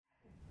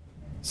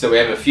So we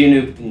have a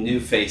few new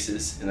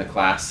faces in the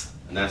class,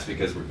 and that's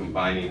because we're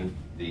combining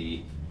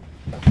the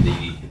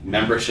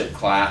membership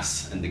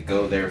class and the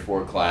Go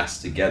Therefore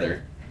class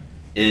together.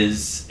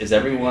 Is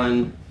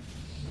everyone?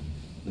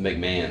 The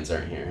McMahons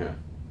aren't here,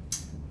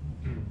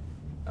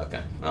 huh?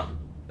 Okay, well,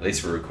 at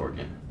least we're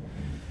recording.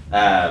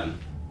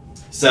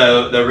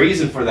 So the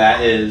reason for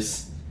that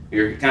is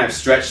you're kind of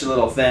stretched a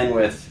little thin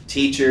with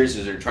teachers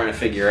as they're trying to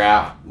figure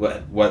out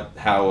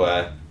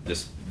how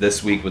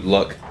this week would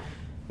look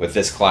with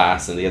this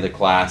class and the other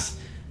class.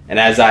 And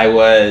as I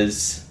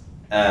was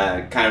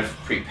kind of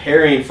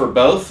preparing for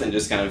both and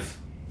just kind of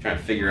trying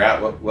to figure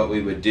out what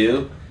we would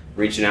do,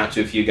 reaching out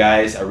to a few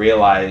guys, I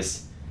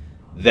realized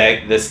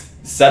that this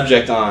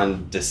subject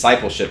on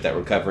discipleship that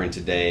we're covering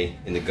today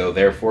in the Go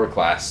Therefore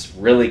class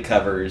really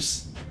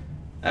covers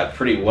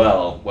pretty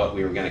well what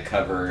we were going to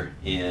cover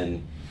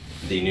in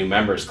the new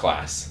members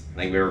class. I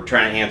think we were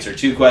trying to answer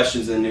two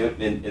questions in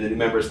the new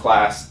members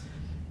class.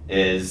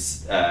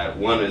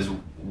 One is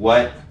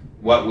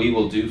what we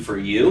will do for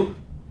you,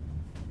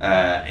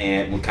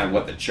 and kind of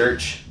what the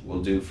church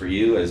will do for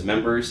you as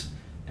members,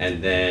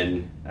 and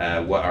then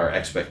what our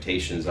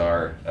expectations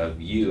are of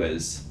you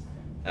as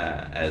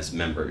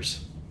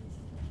members.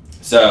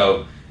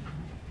 So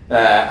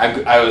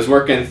I was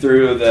working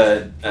through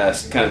the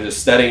kind of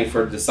just studying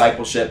for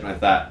discipleship, and I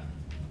thought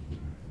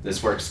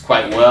this works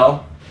quite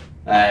well.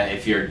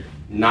 If you're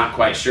not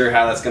quite sure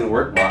how that's going to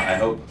work, well, I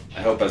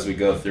hope as we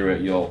go through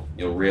it, you'll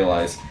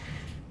realize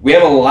we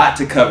have a lot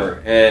to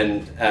cover,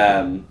 and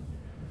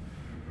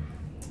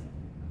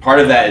part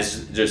of that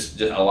is just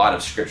a lot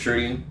of scripture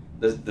reading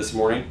this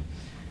morning,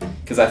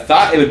 because I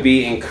thought it would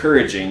be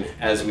encouraging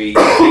as we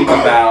think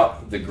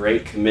about the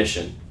Great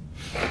Commission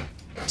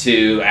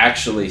to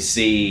actually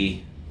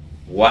see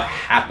what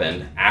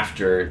happened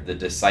after the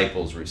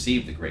disciples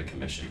received the Great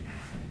Commission.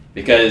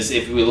 Because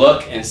if we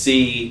look and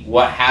see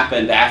what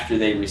happened after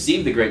they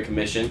received the Great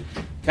Commission,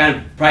 kind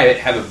of probably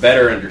have a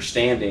better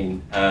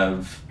understanding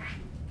of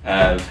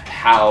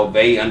how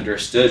they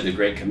understood the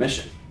Great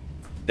Commission.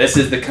 This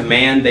is the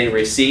command they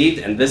received,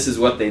 and this is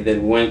what they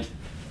then went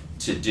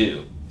to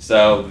do.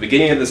 So at the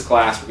beginning of this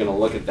class, we're going to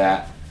look at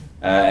that.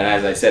 And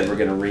as I said, we're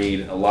going to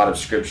read a lot of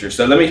scripture.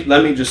 So let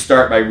me just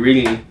start by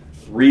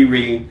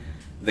rereading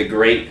the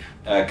Great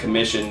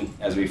Commission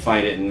as we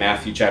find it in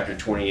Matthew chapter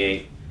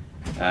 28,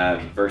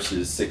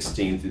 verses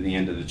 16 through the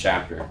end of the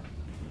chapter.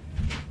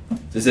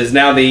 It says,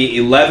 "Now the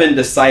 11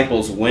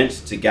 disciples went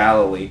to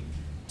Galilee,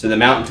 to the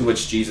mountain to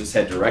which Jesus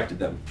had directed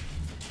them.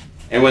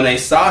 And when they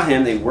saw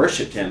him, they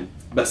worshipped him,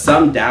 but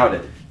some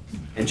doubted.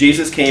 And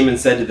Jesus came and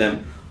said to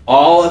them,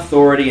 'All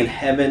authority in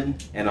heaven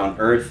and on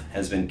earth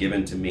has been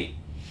given to me.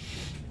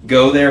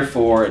 Go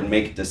therefore and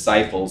make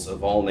disciples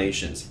of all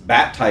nations,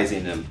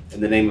 baptizing them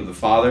in the name of the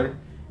Father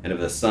and of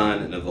the Son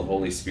and of the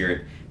Holy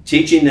Spirit,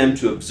 teaching them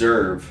to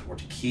observe or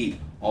to keep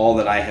all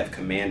that I have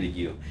commanded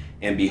you.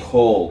 And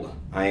behold,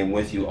 I am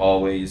with you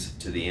always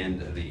to the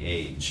end of the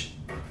age.'"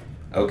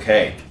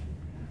 Okay,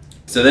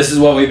 so this is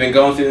what we've been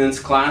going through in this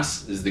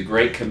class, is the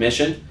Great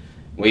Commission.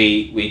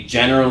 We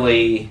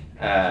generally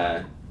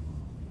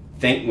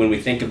when we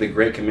think of the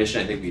Great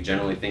Commission, I think we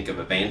generally think of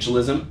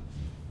evangelism.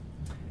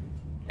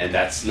 And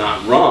that's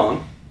not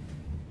wrong,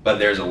 but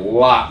there's a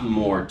lot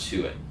more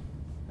to it.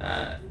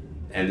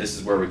 And this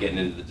is where we're getting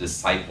into the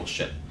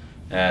discipleship.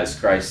 As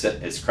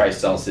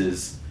Christ tells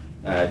his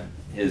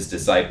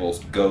disciples,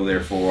 "Go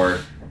therefore,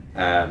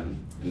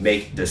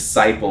 make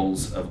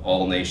disciples of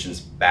all nations,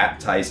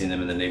 baptizing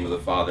them in the name of the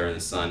Father and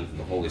the Son and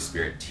the Holy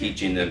Spirit,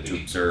 teaching them to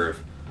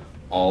observe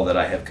all that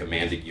I have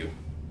commanded you."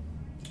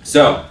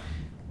 So,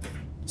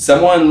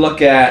 someone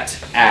look at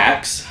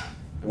Acts.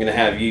 I'm going to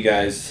have you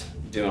guys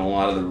doing a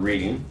lot of the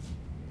reading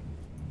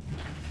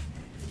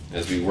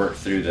as we work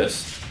through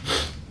this.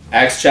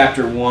 Acts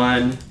chapter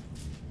 1,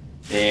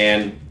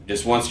 and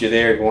just once you're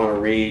there, if you want to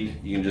read,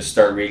 you can just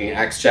start reading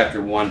Acts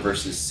chapter 1,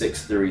 verses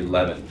 6 through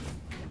 11.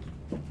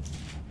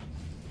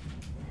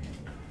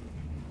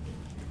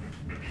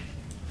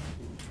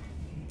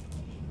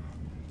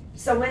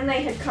 So when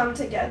they had come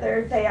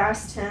together, they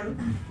asked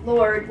him,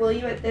 "Lord, will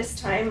you at this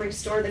time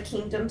restore the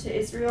kingdom to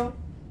Israel?"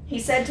 He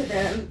said to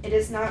them, "It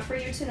is not for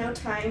you to know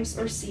times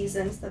or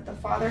seasons that the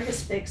Father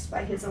has fixed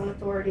by his own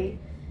authority,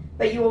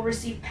 but you will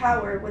receive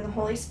power when the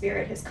Holy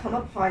Spirit has come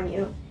upon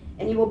you,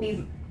 and you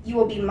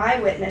will be my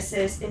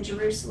witnesses in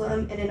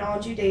Jerusalem and in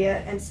all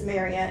Judea and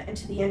Samaria and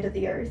to the end of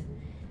the earth."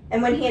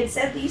 And when he had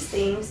said these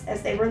things,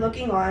 as they were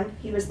looking on,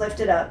 he was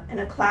lifted up, and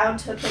a cloud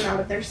took him out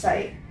of their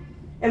sight.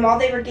 And while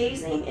they were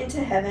gazing into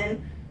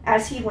heaven,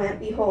 as he went,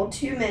 behold,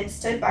 2 men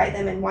stood by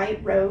them in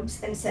white robes,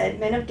 and said,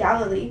 "Men of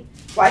Galilee,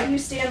 why do you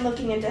stand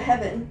looking into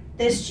heaven?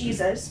 This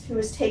Jesus, who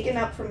was taken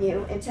up from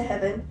you into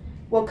heaven,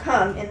 will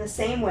come in the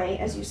same way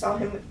as you saw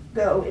him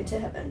go into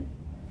heaven."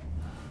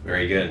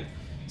 Very good.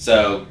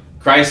 So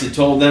Christ had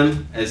told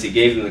them, as he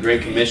gave them the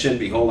Great Commission,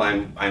 "Behold,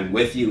 I'm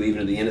with you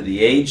even to the end of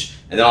the age."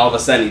 And then all of a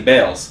sudden he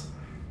bails.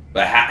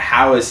 But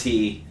how is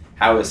he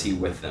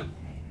with them?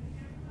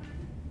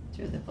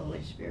 Through the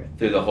Holy Spirit.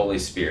 Through the Holy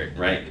Spirit,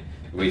 right?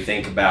 We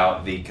think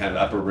about the kind of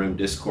upper room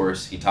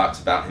discourse. He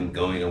talks about him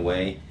going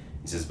away.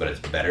 He says, but it's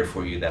better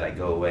for you that I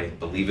go away.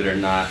 Believe it or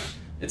not,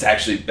 it's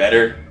actually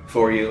better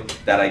for you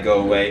that I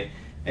go away.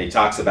 And he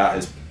talks about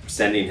his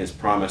sending his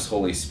promised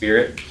Holy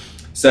Spirit.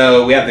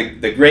 So we have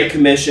the Great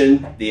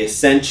Commission, the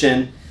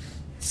Ascension.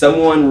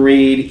 Someone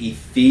read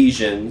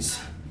Ephesians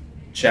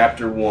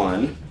chapter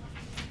 1.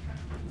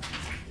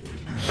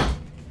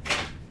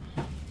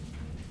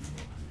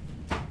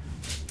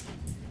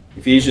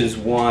 Ephesians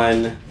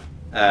 1,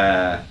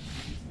 we're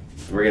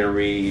going to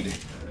read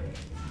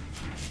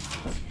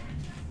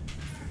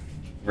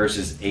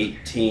verses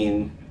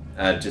 18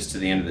 just to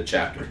the end of the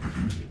chapter.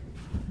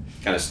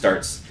 Kind of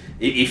starts,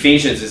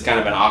 Ephesians is kind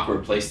of an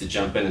awkward place to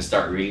jump in and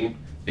start reading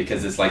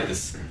because it's like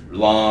this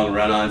long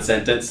run-on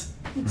sentence.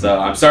 So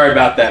I'm sorry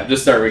about that.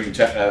 Just start reading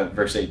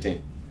verse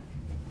 18.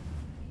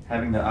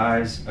 Having the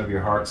eyes of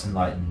your hearts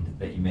enlightened,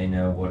 that you may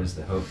know what is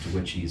the hope to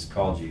which he has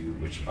called you,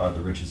 which are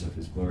the riches of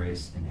his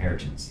glorious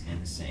inheritance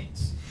in the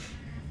saints.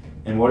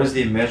 And what is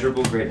the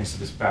immeasurable greatness of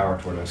his power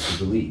toward us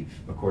who believe,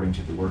 according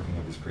to the working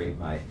of his great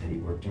might that he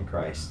worked in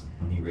Christ,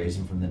 when he raised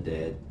him from the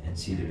dead and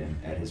seated him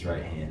at his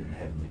right hand in the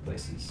heavenly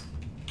places,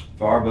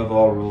 far above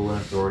all rule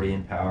and authority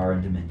and power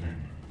and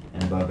dominion,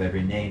 and above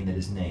every name that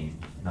is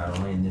named, not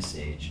only in this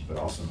age, but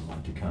also in the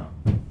one to come.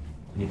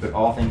 And he put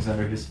all things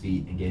under his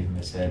feet and gave him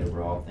his head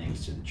over all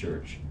things to the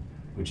church,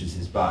 which is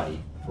his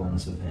body, the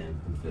fullness of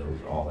him who fills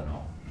all in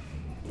all.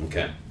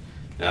 Okay.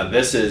 Now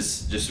this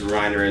is just a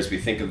reminder as we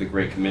think of the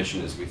Great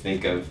Commission, as we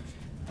think of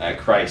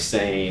Christ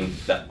saying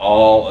that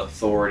all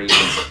authority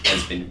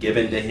has been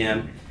given to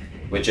him,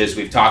 which as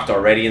we've talked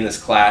already in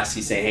this class,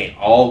 he's saying, hey,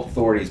 all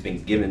authority has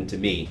been given to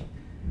me,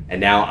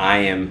 and now I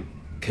am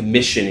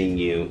commissioning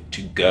you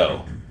to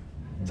go.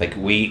 It's like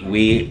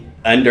we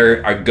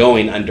are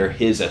going under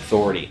his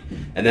authority.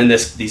 And then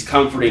these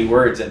comforting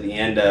words at the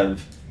end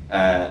of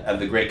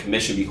the Great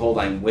Commission, behold,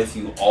 I'm with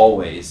you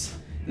always,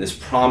 and this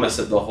promise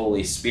of the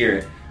Holy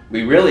Spirit,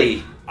 we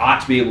really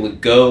ought to be able to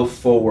go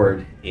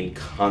forward in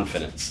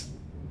confidence.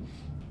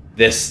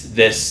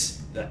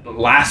 This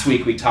last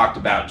week we talked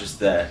about just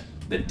the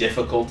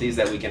difficulties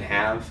that we can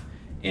have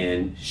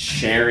in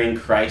sharing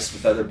Christ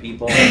with other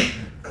people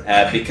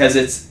because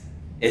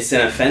it's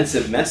an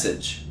offensive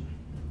message.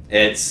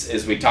 It's,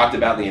 as we talked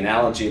about the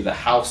analogy of the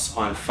house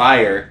on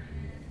fire,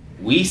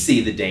 we see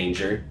the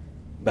danger,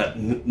 but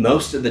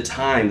most of the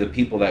time the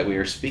people that we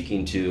are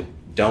speaking to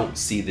don't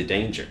see the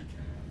danger.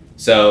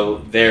 So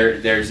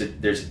there's a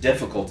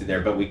difficulty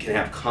there, but we can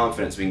have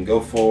confidence. We can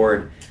go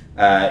forward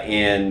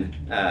in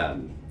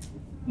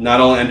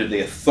not only under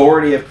the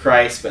authority of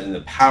Christ, but in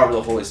the power of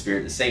the Holy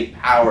Spirit, the same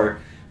power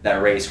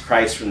that raised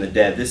Christ from the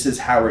dead. This is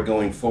how we're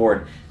going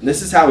forward. And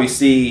this is how we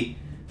see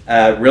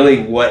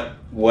really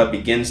what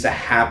begins to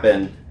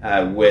happen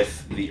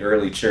with the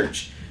early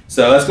church.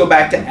 So let's go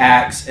back to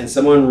Acts, and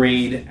someone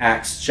read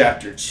Acts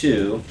chapter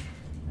 2,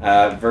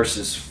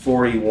 verses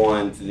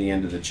 41 to the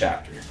end of the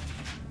chapter.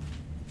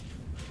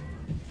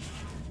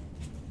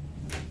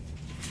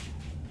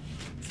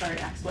 Sorry,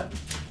 Acts what?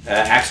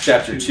 Acts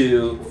chapter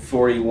 2,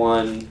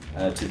 41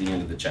 to the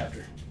end of the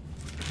chapter.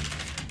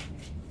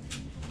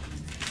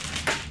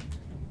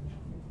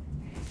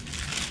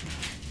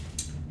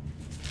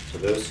 So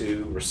those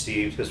who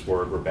received his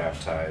word were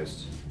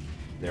baptized.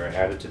 There were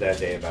added to that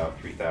day about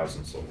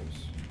 3,000 souls.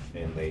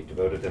 And they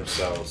devoted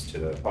themselves to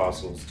the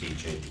apostles'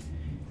 teaching,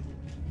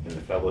 and the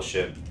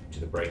fellowship,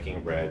 to the breaking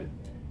of bread,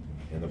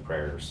 and the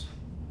prayers.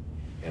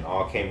 And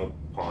awe came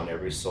upon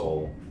every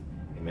soul,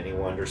 and many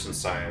wonders and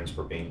signs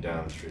were being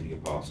done through the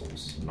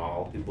apostles. And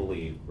all who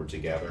believed were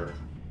together,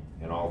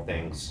 and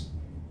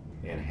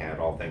had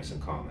all things in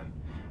common.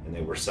 And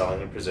they were selling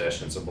their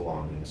possessions and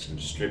belongings, and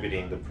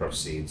distributing the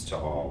proceeds to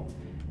all,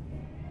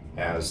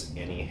 as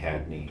any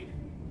had need.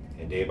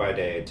 And day by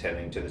day,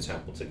 attending to the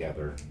temple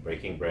together,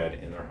 breaking bread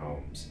in their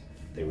homes,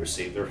 they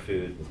received their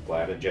food with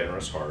glad and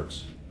generous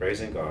hearts,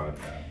 praising God,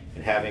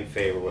 and having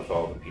favor with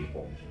all the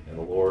people. And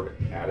the Lord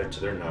added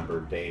to their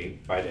number day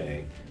by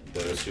day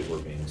those who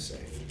were being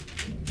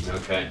saved.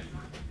 Okay.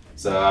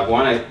 So I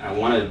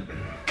want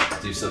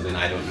to do something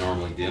I don't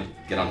normally do.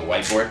 Get on the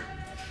whiteboard,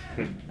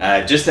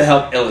 just to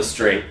help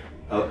illustrate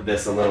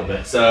this a little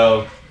bit.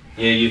 So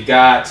you've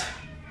got.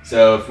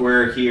 So if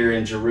we're here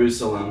in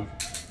Jerusalem,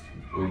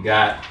 we've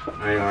got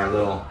our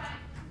little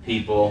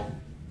people.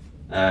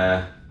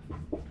 Let's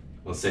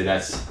say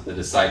that's the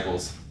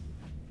disciples.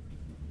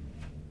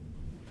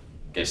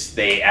 Guess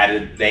they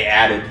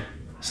added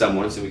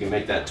someone, so we can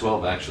make that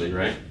 12 actually,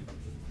 right?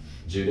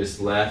 Judas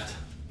left,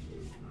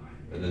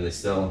 but then they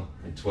still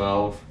had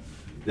 12.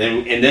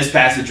 Then in this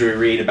passage we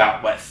read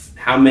about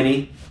how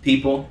many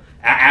people?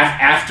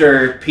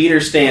 After Peter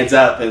stands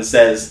up and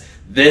says,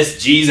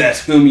 "This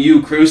Jesus whom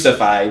you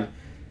crucified,"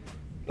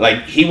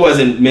 like he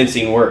wasn't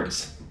mincing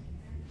words.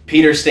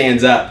 Peter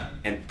stands up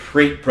and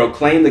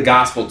proclaimed the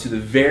gospel to the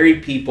very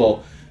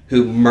people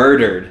who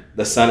murdered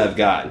the Son of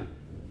God.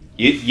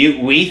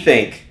 We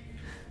think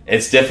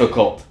it's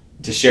difficult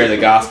to share the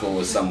gospel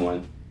with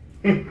someone.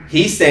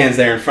 He stands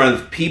there in front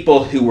of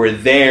people who were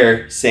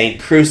there saying,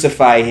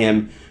 "Crucify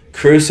him,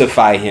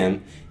 crucify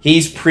him.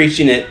 He's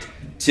preaching it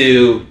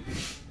to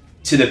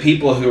the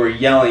people who are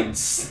yelling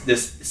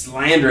this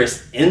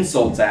slanderous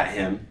insults at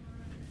him.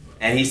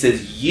 And he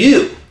says,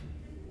 you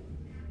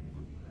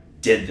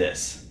did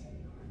this.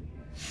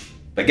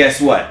 But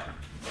guess what?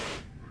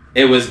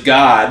 It was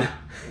God.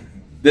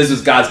 This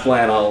was God's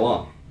plan all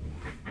along.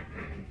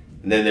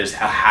 And then there's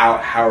how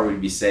are we to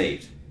be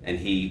saved? And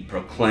he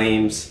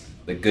proclaims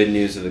the good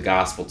news of the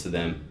gospel to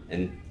them.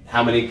 And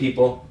how many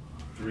people?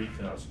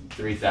 3,000.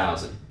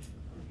 3,000.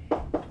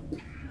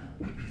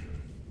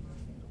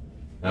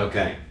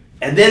 Okay.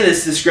 And then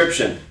this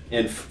description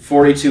in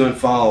 42 and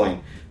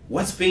following.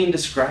 What's being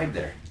described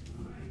there?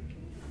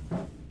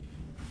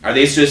 Are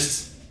these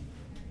just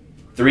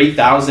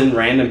 3,000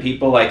 random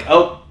people like,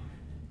 oh,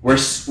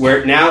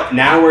 we're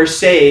now we're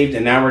saved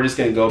and now we're just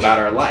going to go about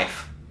our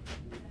life?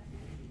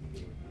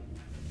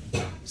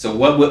 So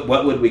what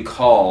would we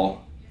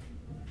call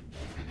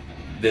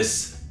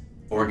this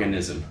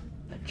organism?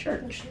 The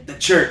church. The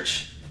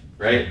church,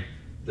 right?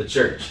 The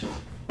church.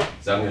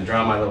 So I'm going to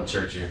draw my little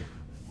church here.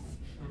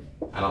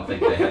 I don't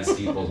think they had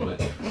steeples,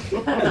 but...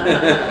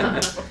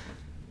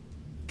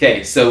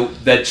 Okay, so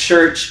the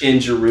church in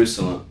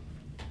Jerusalem.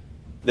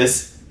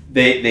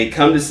 They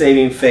come to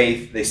saving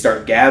faith. They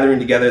start gathering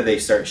together. They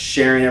start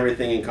sharing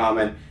everything in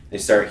common. They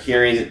start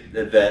hearing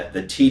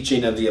the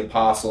teaching of the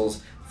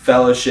apostles,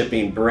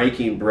 fellowshipping,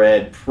 breaking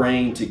bread,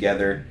 praying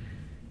together.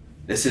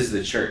 This is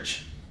the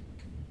church.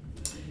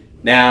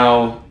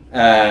 Now,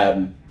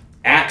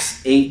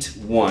 Acts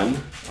 8:1.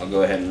 I'll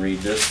go ahead and read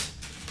this.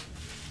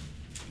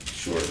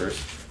 Short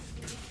verse.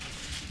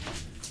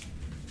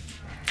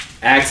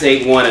 Acts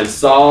 8:1. And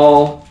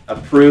Saul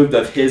approved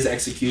of his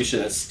execution,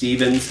 that's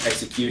Stephen's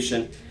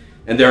execution.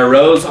 And there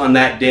arose on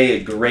that day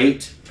a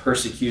great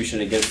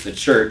persecution against the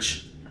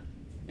church.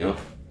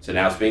 So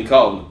now it's being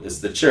called, it's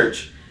the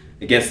church.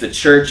 Against the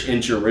church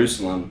in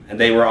Jerusalem. And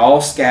they were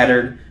all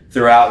scattered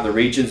throughout the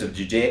regions of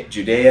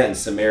Judea and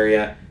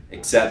Samaria,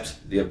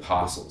 except the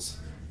apostles.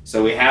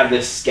 So we have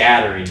this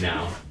scattering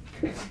now.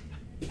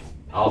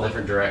 All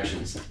different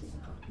directions.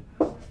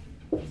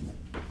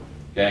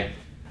 Okay?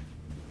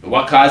 And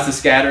what caused the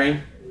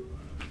scattering?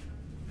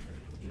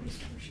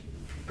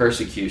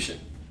 Persecution.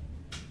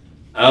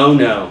 Oh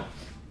no.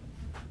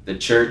 The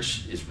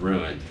church is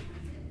ruined.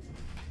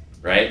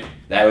 Right?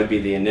 That would be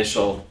the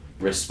initial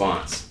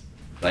response.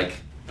 Like,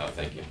 oh,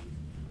 thank you.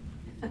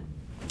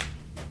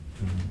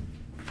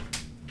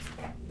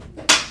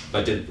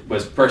 But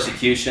was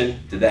persecution,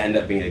 did that end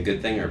up being a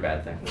good thing or a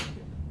bad thing?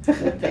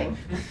 Good thing.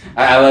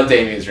 I love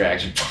Damien's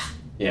reaction.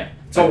 Yeah.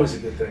 It's always a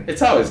good thing.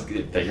 It's always a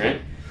good thing,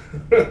 right?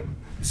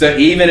 So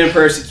even in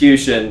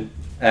persecution,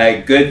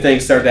 good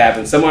things start to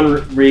happen.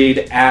 Someone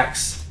read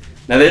Acts.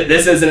 Now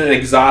this isn't an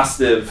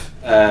exhaustive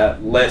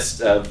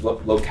list of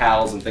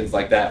locales and things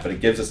like that, but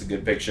it gives us a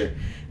good picture.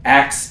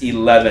 Acts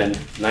 11,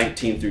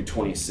 19 through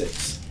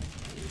 26.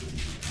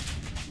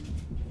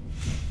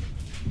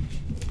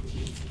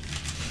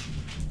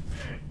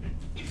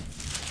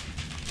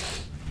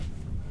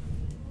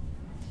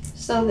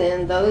 So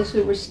then, those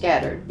who were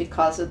scattered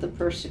because of the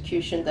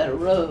persecution that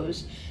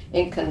arose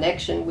in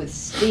connection with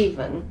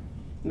Stephen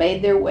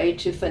made their way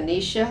to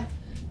Phoenicia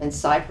and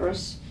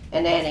Cyprus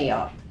and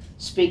Antioch,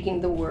 speaking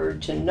the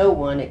word to no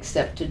one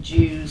except to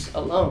Jews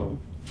alone.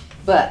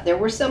 But there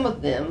were some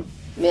of them,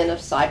 men of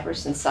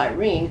Cyprus and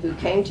Cyrene, who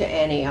came to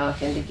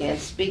Antioch and began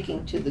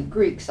speaking to the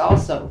Greeks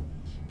also,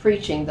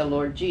 preaching the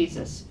Lord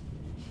Jesus.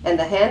 And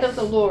the hand of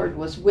the Lord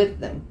was with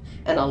them,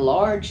 and a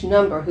large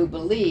number who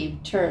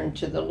believed turned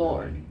to the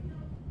Lord.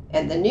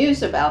 And the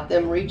news about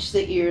them reached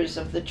the ears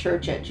of the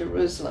church at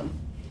Jerusalem,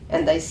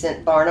 and they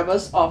sent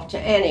Barnabas off to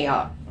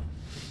Antioch.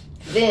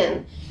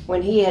 Then,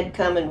 when he had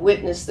come and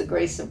witnessed the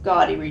grace of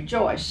God, he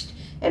rejoiced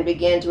and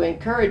began to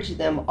encourage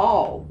them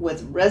all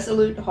with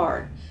resolute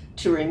heart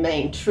to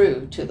remain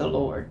true to the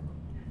Lord.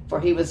 For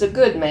he was a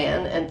good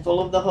man and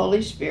full of the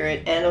Holy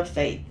Spirit and of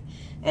faith,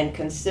 and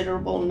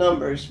considerable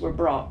numbers were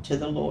brought to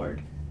the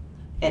Lord.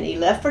 And he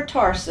left for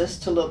Tarsus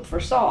to look for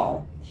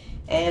Saul.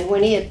 And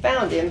when he had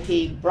found him,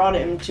 he brought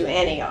him to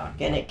Antioch.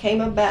 And it came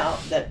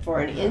about that for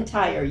an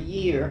entire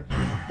year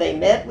they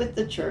met with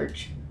the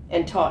church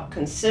and taught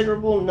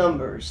considerable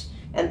numbers.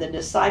 And the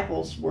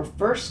disciples were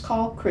first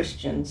called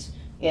Christians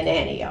in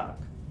Antioch.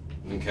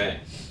 Okay.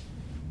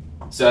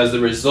 So as the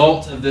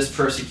result of this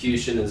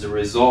persecution, as a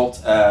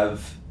result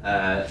of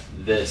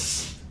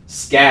this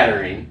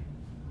scattering,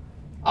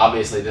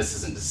 obviously this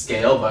isn't to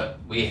scale, but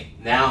we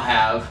now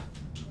have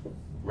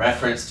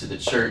reference to the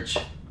church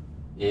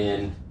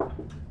in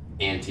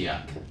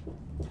Antioch.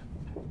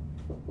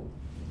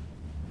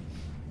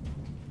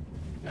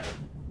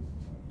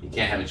 You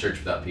can't have a church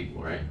without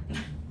people, right?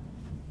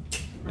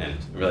 And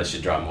I really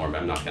should draw more, but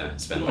I'm not going to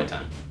spend my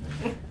time.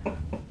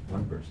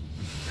 One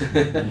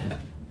person.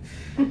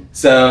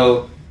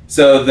 So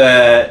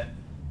the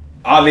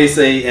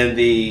obviously in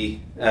the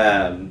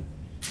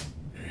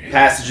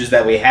passages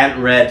that we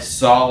hadn't read,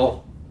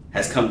 Saul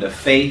has come to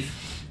faith.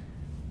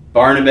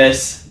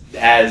 Barnabas,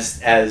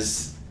 as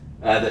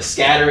the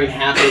scattering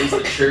happens,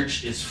 the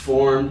church is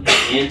formed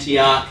in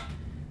Antioch.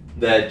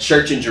 the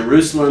church in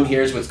Jerusalem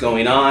hears what's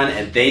going on,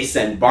 and they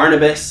send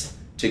Barnabas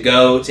to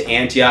go to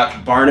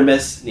Antioch.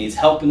 Barnabas needs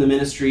help in the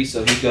ministry,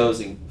 so he goes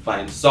and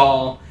finds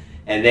Saul,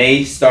 and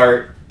they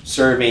start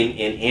serving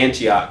in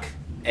Antioch.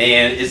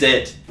 And is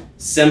it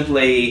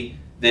simply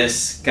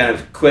this kind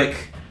of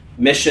quick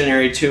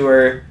missionary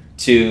tour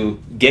to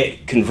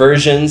get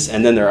conversions,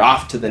 and then they're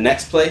off to the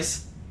next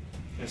place?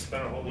 They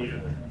spent a whole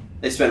year there.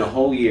 They spent a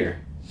whole year.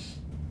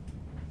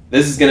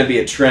 This is going to be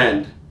a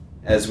trend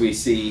as we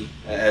see,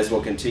 as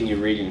we'll continue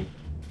reading.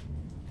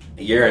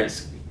 A year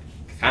is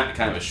kind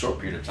of a short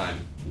period of time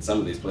in some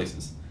of these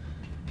places.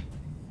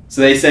 So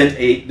they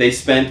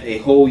spent a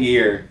whole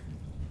year.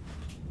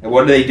 And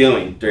what are they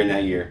doing during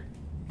that year?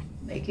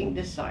 Making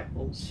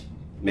disciples.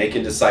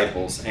 Making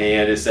disciples.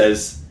 And it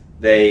says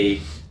they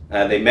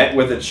met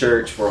with the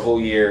church for a whole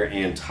year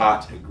and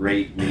taught a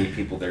great many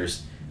people.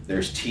 There's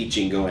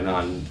teaching going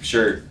on. I'm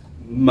sure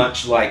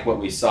much like what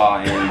we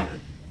saw in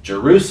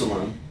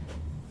Jerusalem,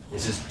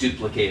 this is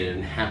duplicated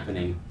and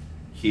happening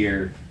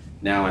here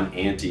now in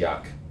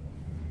Antioch.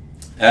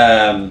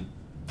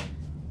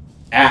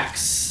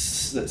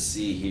 Acts, let's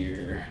see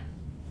here.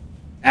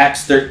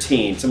 Acts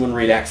 13. Someone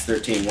read Acts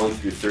 13, 1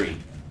 through 3.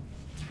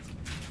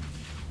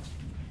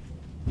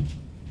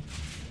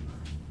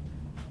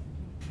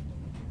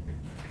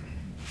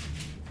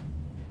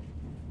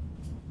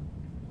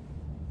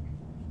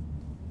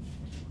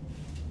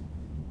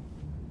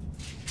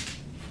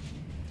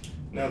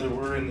 Now there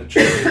were in the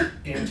church at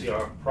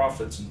Antioch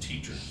prophets and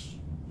teachers: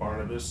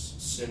 Barnabas,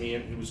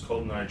 Simeon, who was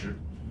called Niger,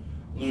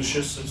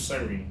 Lucius of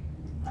Cyrene,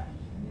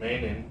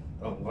 Manaen,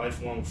 a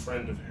lifelong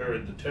friend of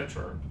Herod the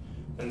Tetrarch,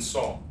 and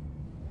Saul.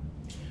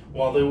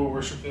 While they were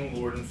worshiping the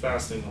Lord and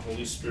fasting, the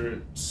Holy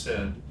Spirit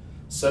said,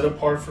 "Set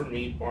apart for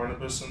me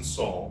Barnabas and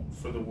Saul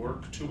for the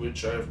work to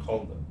which I have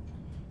called them."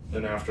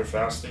 Then after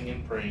fasting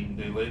and praying,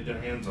 they laid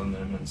their hands on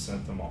them and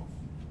sent them off.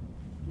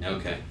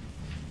 Okay.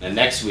 And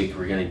next week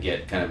we're going to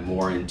get kind of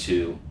more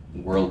into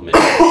world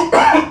missions.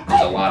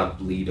 There's a lot of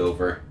bleed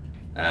over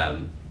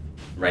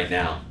right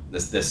now.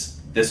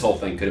 This whole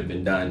thing could have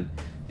been done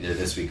either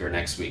this week or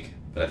next week,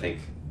 but I think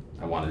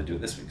I wanted to do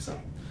it this week, so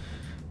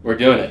we're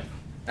doing it.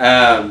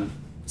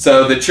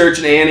 So the church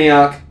in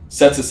Antioch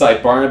sets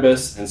aside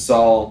Barnabas and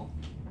Saul.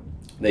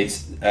 They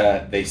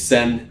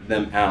send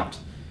them out.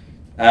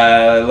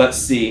 Let's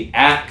see,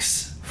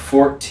 Acts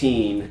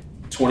 14,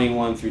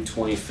 21 through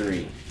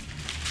 23.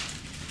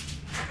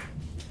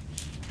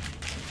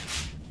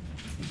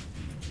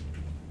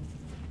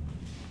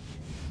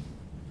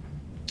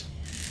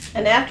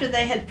 And after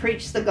they had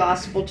preached the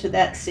gospel to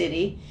that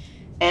city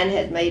and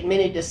had made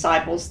many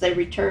disciples, they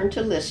returned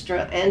to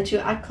Lystra and to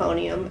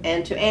Iconium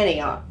and to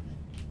Antioch,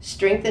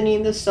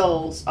 strengthening the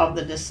souls of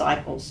the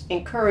disciples,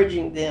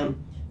 encouraging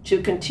them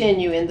to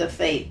continue in the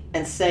faith,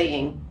 and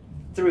saying,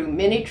 "Through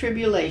many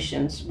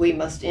tribulations we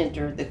must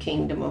enter the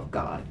kingdom of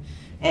God."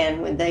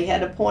 And when they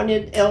had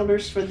appointed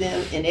elders for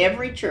them in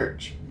every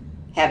church,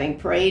 having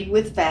prayed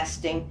with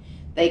fasting,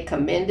 they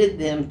commended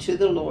them to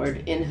the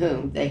Lord in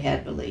whom they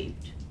had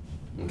believed.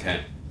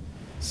 Okay.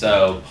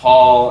 So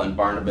Paul and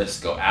Barnabas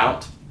go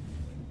out.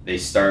 They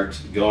start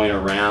going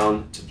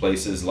around to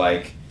places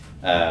like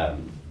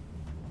Antioch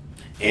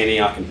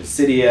and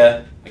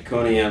Pisidia,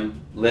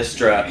 Iconium,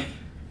 Lystra.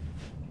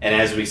 And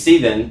as we see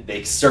then,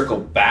 they circle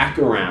back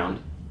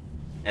around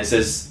and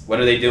says, what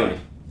are they doing?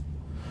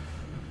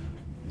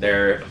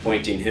 They're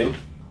appointing who?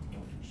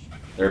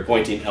 They're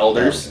appointing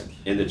elders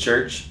in the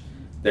church.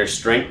 They're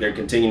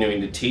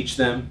continuing to teach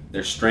them.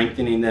 They're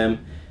strengthening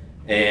them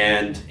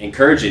and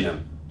encouraging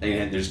them.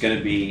 And there's going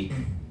to be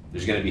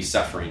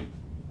suffering.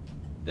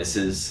 This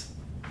is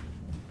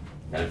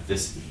kind of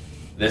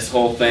this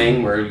whole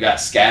thing where we got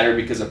scattered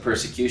because of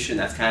persecution.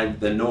 That's kind of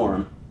the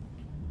norm.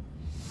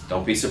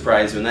 Don't be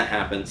surprised when that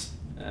happens.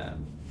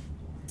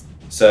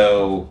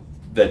 So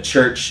the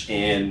church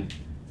in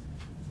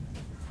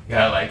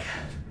like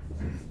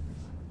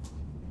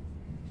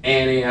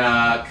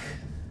Antioch.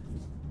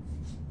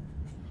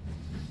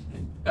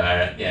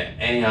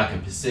 Antioch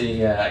and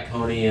Pisidia,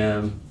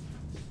 Iconium,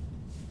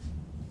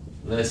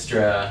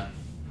 Lystra,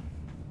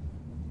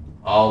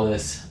 all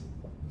this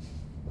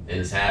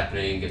is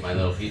happening. Get my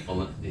little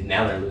people.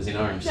 Now they're losing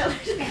arms. No.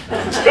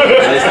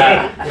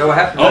 Yeah, what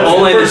happened?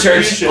 Only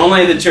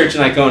the church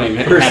in Iconium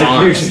had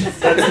arms.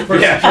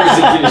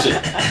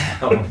 Persecution.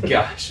 Oh my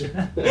gosh.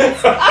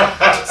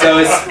 So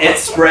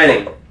it's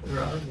spreading.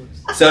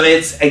 So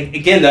it's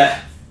again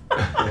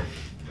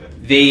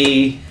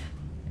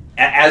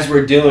as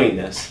we're doing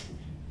this,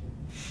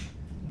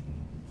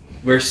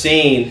 we're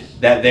seeing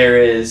that there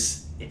is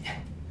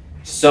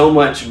so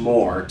much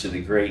more to the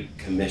Great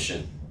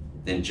Commission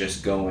than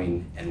just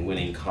going and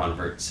winning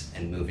converts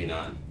and moving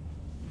on.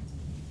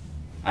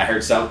 I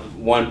heard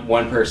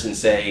one person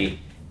say,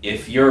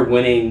 if you're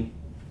winning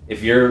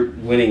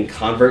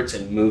converts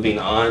and moving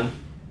on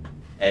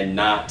and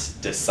not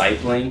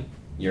discipling,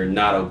 you're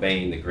not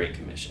obeying the Great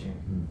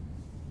Commission.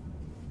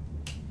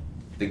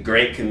 The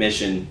Great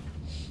Commission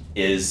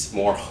is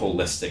more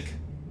holistic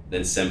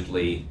than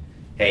simply,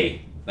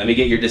 hey, let me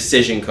get your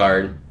decision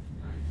card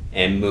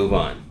and move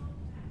on.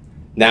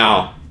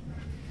 Now,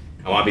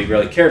 I want to be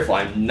really careful.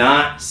 I'm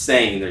not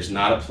saying there's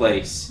not a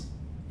place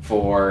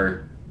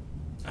for,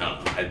 I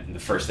don't know, the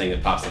first thing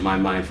that pops in my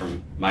mind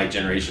from my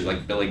generation,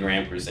 like Billy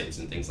Graham crusades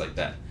and things like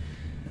that.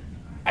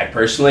 I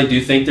personally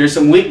do think there's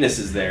some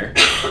weaknesses there,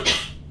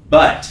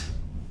 but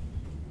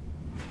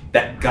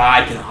that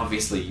God can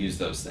obviously use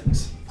those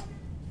things.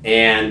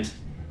 And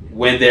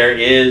when there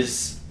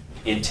is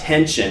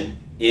intention,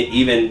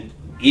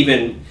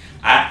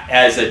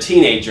 as a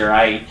teenager,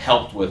 I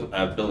helped with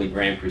a Billy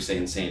Graham crusade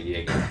in San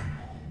Diego.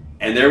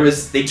 And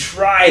they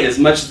tried as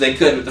much as they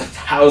could with the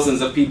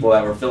thousands of people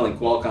that were filling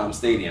Qualcomm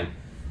Stadium.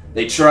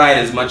 They tried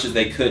as much as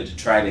they could to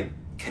try to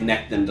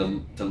connect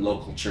them to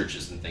local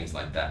churches and things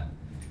like that.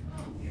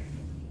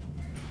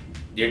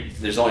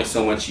 There's only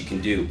so much you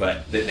can do,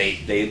 but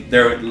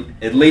there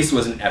at least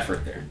was an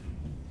effort there.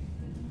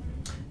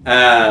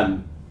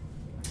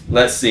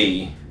 Let's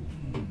see.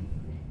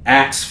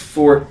 Acts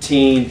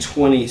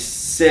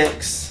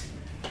 14:26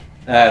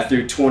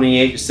 through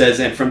 28 says,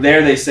 and from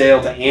there they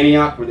sailed to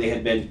Antioch, where they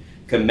had been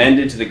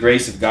commended to the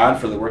grace of God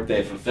for the work they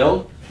had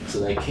fulfilled. So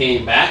they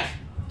came back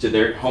to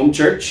their home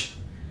church.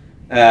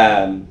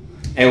 And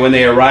when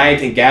they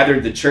arrived and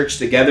gathered the church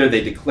together,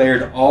 they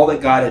declared all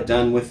that God had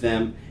done with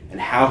them and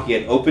how he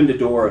had opened a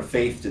door of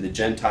faith to the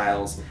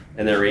Gentiles,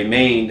 and there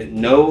remained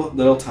no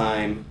little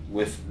time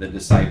with the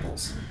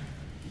disciples.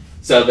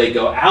 So they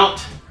go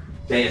out,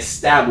 they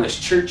establish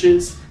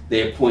churches,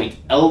 they appoint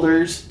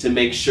elders to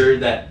make sure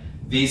that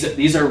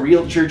these are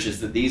real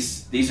churches, that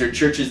these are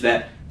churches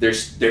that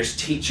there's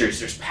teachers,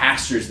 there's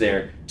pastors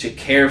there to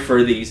care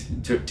for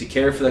to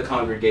care for the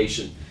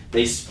congregation.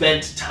 They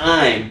spent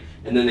time,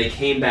 and then they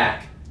came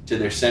back to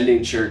their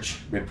sending church,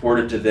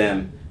 reported to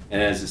them,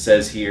 and as it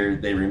says here,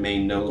 they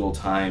remained no little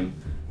time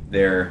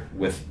there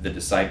with the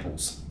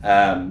disciples.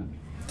 And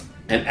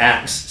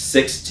Acts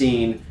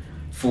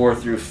 16:4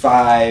 through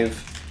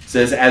 5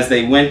 says, as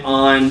they went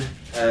on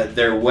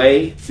their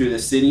way through the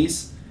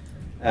cities,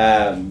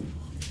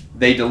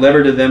 they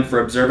delivered to them for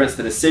observance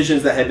the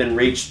decisions that had been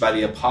reached by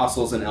the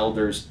apostles and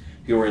elders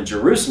who were in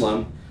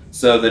Jerusalem.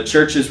 So the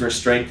churches were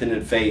strengthened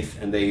in faith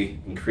and they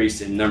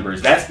increased in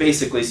numbers. That's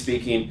basically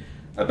speaking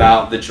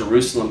about the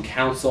Jerusalem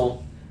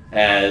Council,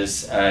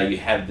 as you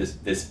have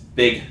this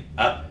big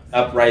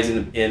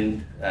uprising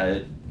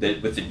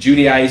with the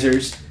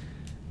Judaizers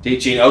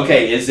teaching,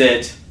 okay, is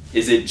it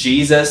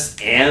Jesus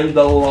and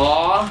the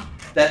law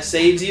that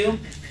saves you?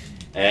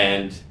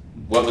 And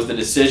what was the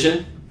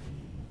decision?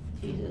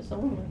 Jesus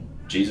only.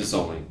 Jesus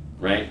only,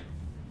 right?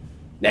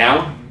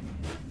 Now,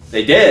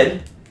 they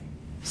did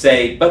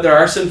say, but there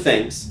are some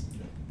things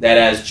that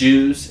as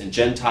Jews and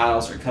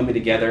Gentiles are coming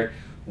together,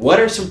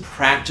 what are some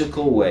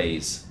practical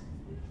ways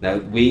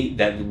that we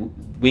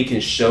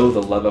can show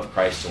the love of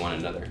Christ to one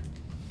another?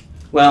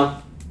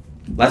 Well,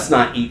 let's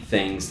not eat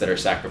things that are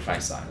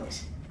sacrificed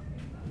idols.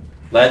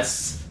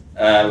 Let's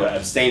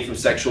abstain from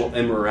sexual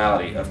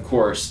immorality, of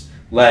course.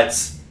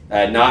 Let's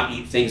not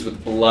eat things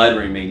with blood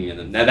remaining in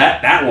them. Now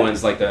that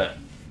one's like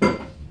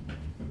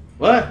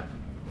what?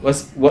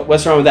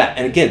 What's wrong with that?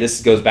 And again,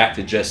 this goes back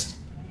to just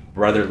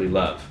brotherly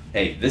love.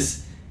 Hey,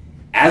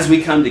 as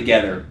we come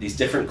together, these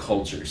different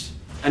cultures,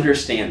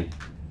 understand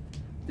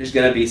there's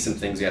going to be some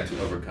things you have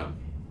to overcome.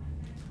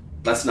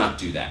 Let's not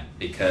do that,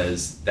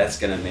 because that's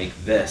going to make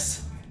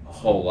this a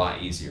whole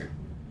lot easier.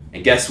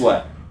 And guess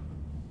what?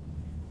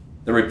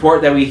 The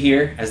report that we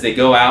hear as they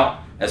go out,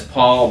 as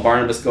Paul and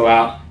Barnabas go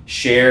out,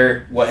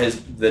 share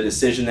the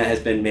decision that has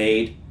been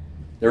made,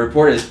 the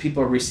report is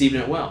people are receiving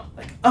it well.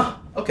 Like, oh,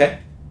 okay,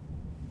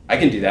 I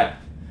can do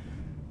that.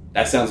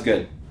 That sounds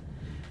good.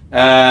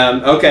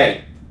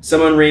 Okay,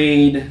 someone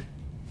read,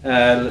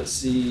 let's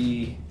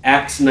see,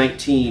 Acts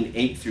 19,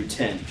 8 through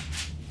 10.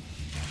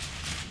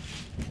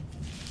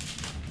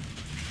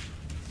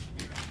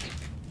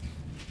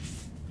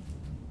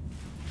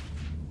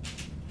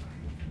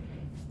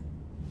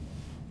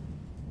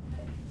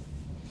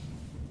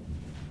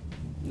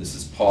 This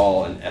is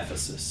Paul in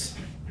Ephesus.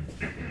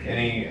 And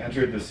he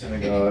entered the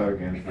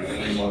synagogue and for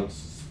 3 months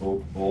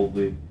spoke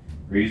boldly,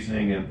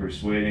 reasoning and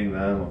persuading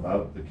them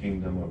about the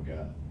kingdom of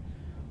God.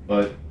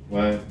 But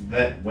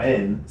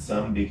when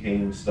some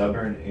became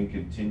stubborn and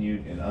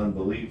continued in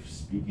unbelief,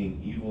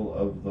 speaking evil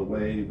of the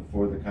way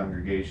before the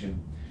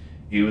congregation,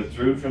 he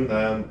withdrew from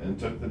them and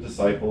took the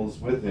disciples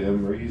with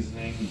him,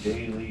 reasoning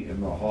daily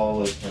in the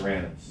hall of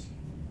Tyrannus.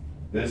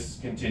 This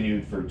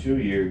continued for 2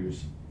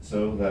 years,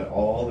 so that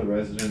all the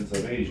residents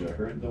of Asia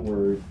heard the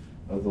word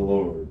of the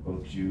Lord,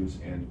 both Jews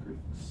and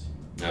Greeks.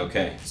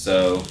 Okay,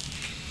 so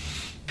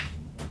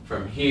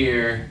from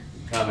here,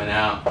 coming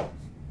out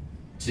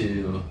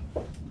to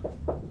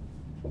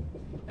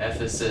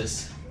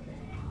Ephesus,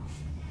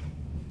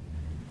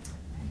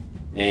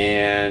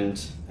 and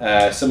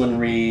someone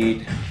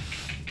read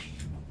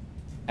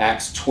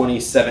Acts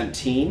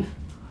 20:17. I'm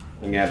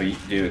going to have you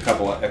do a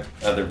couple of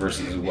other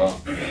verses as well.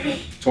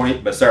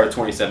 But start with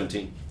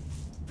 20:17.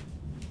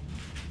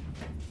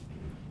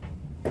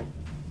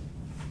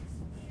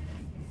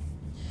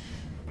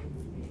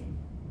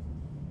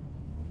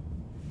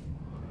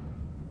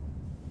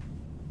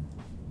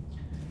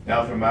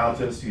 Now from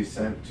Maltus he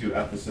sent to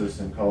Ephesus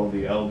and called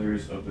the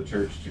elders of the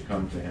church to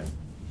come to him.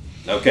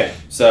 Okay,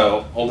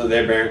 so hold it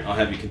there, Barrett. I'll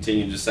have you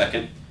continue in just a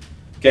second.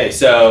 Okay,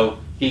 so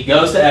he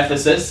goes to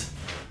Ephesus.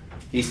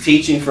 He's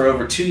teaching for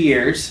over 2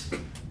 years.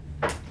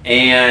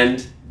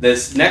 And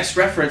this next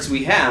reference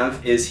we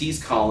have is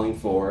he's calling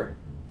for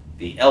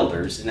the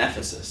elders in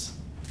Ephesus,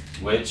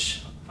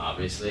 which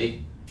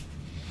obviously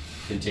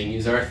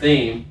continues our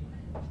theme.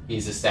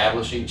 He's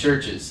establishing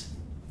churches.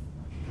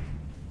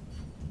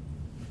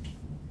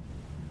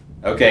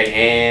 Okay,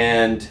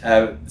 and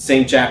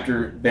same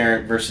chapter,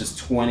 Barrett, verses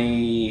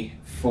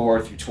 24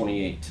 through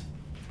 28.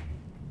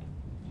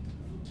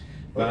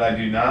 But I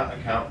do not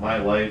account my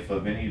life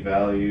of any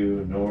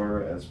value,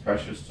 nor as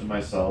precious to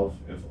myself,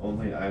 if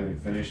only I may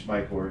finish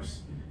my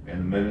course in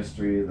the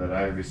ministry that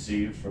I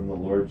received from the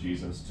Lord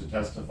Jesus to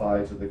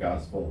testify to the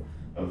gospel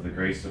of the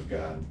grace of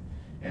God.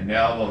 And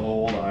now,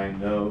 behold, I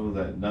know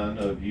that none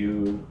of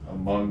you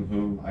among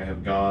whom I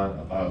have gone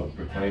about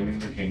proclaiming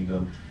the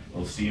kingdom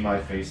will see my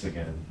face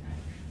again.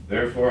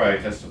 Therefore I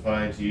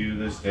testify to you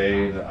this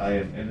day that I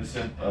am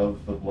innocent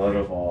of the blood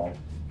of all,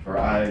 for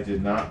I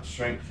did not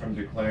shrink from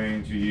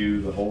declaring to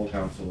you the whole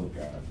counsel of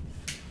God.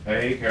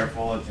 Pay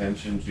careful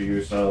attention to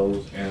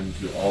yourselves and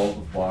to all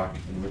the flock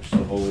in which the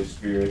Holy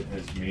Spirit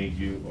has made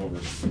you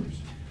overseers,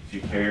 to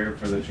care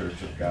for the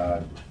church of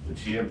God,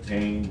 which he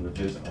obtained with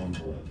his own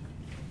blood.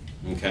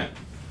 Okay.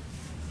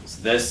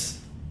 So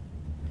this,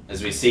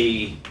 as we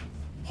see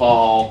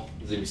Paul,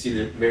 as we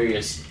see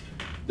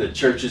the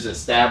churches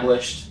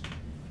established,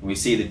 we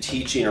see the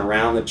teaching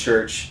around the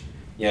church.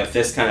 You know, if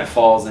this kind of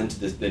falls into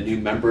the new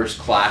members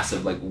class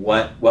of like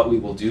what we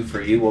will do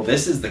for you, well,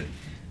 this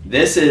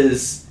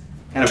is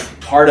kind of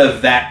part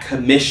of that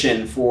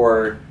commission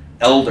for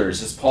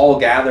elders. As Paul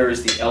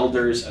gathers the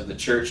elders of the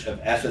church of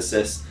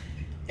Ephesus,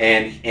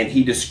 and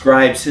he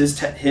describes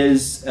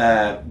his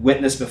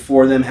witness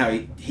before them, how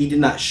he did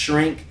not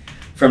shrink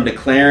from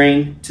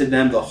declaring to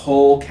them the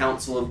whole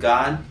counsel of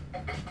God.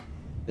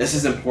 This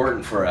is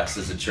important for us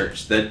as a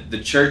church.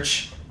 The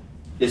church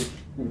is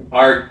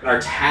our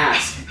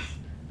task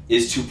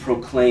is to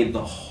proclaim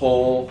the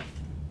whole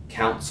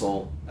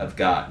counsel of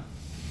God.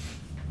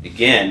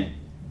 Again,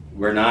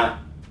 we're not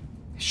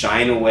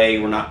shying away.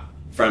 We're not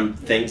from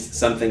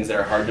some things that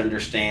are hard to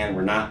understand.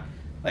 We're not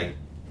like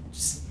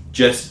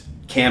just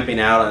camping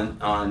out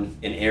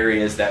in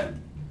areas that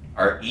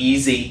are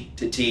easy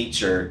to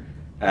teach or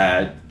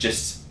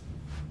just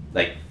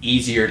like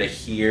easier to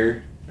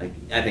hear. Like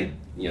I think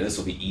this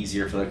will be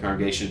easier for the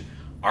congregation.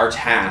 Our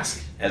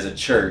task as a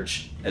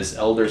church, as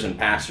elders and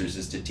pastors,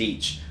 is to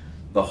teach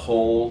the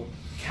whole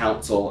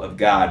counsel of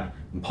God.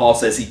 And Paul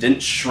says he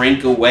didn't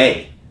shrink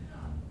away.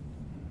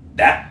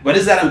 What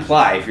does that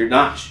imply? If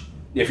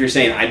you're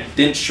saying I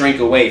didn't shrink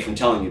away from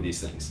telling you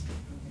these things,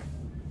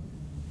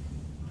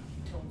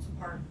 Told some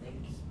hard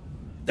things.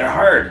 they're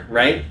hard,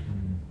 right?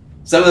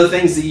 Some of the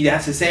things that you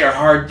have to say are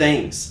hard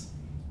things.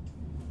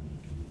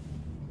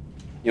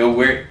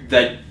 Where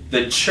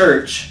the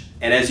church,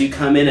 and as you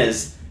come in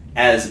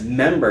as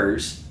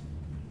members,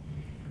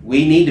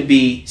 we need to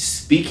be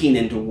speaking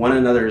into one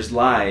another's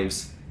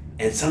lives,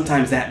 and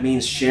sometimes that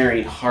means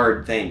sharing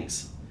hard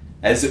things.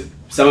 As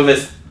some of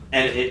us,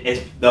 and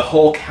it's the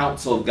whole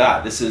counsel of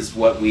God. This is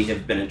what we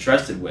have been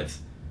entrusted with.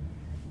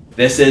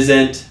 This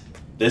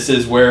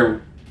is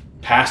where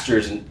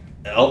pastors and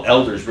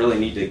elders really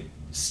need to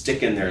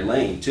stick in their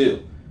lane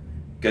too,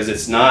 because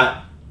it's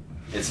not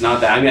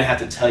that I'm going to have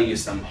to tell you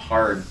some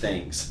hard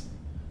things.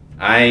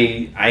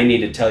 I need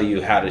to tell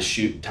you how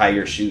to tie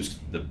your shoes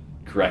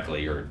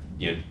correctly, or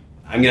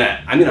I'm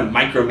gonna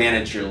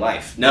micromanage your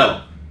life.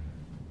 No.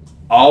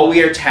 All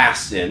we are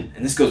tasked in,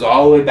 and this goes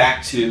all the way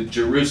back to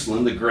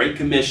Jerusalem, the Great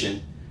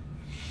Commission,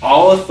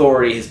 all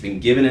authority has been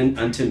given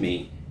unto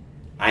me.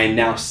 I am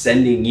now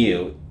sending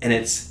you, and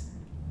it's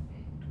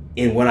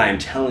in what I am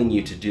telling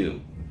you to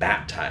do.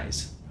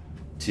 Baptize,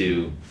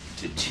 to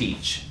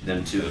teach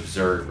them to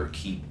observe or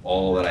keep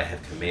all that I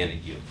have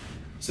commanded you.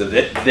 So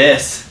that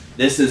this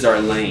is our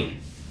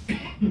lane,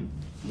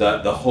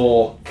 the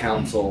whole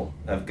counsel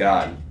of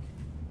God.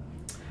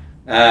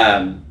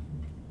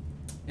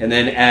 And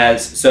then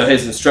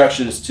his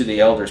instructions to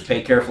the elders: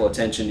 pay careful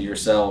attention to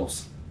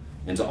yourselves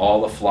and to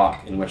all the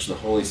flock in which the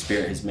Holy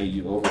Spirit has made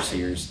you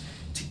overseers,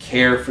 to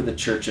care for the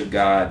church of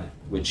God,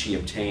 which he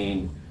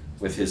obtained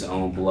with his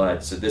own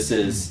blood. So this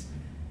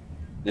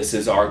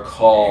is our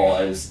call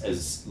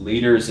as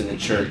leaders in the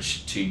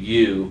church to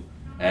you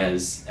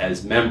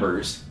as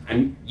members.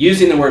 I'm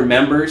using the word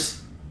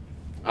members.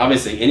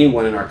 Obviously,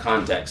 anyone in our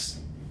context,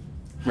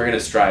 we're going to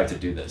strive to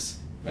do this,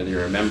 whether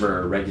you're a member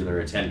or a regular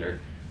attender.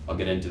 I'll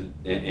get into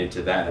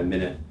that in a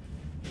minute.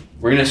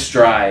 We're going to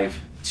strive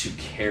to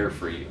care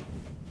for you.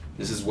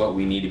 This is what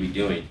we need to be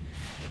doing.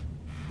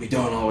 We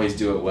don't always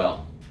do it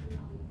well.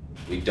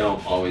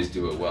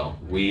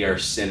 We are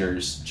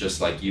sinners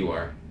just like you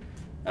are.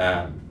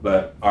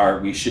 But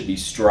we should be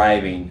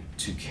striving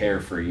to care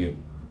for you.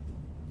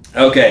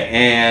 Okay,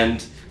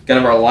 and kind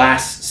of our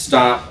last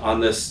stop on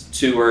this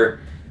tour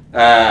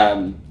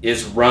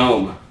is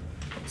Rome.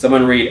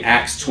 Someone read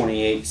Acts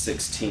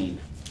 28:16.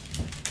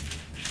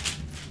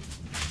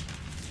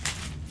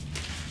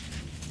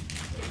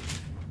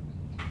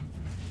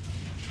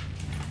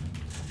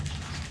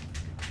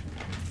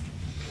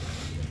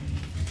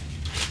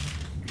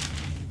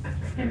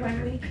 And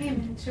when we came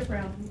into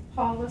Rome,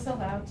 Paul was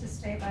allowed to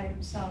stay by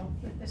himself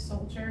with the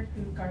soldier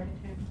who guarded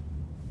him.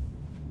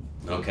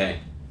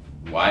 Okay.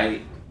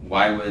 Why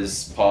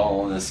was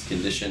Paul in this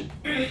condition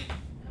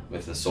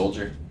with the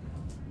soldier?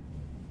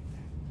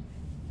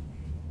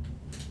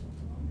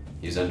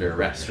 He's under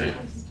arrest, right?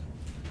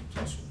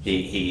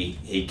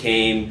 He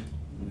came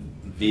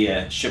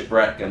via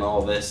shipwreck and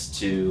all this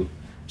to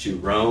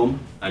Rome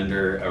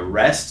under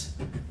arrest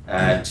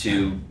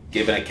to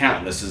give an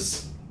account. This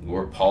is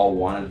where Paul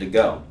wanted to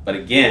go. But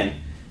again,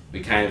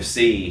 we kind of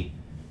see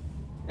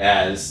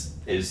as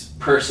is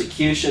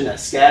persecution that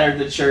scattered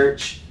the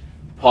church.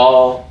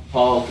 Paul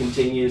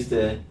continues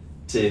to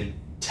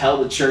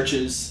tell the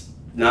churches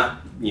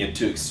not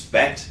to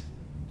expect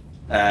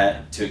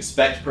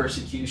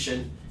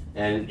persecution,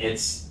 and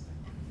it's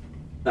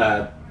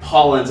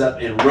Paul ends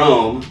up in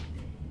Rome,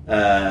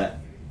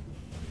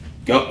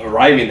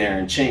 arriving there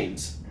in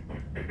chains.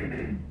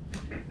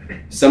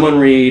 Someone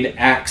read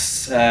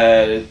Acts,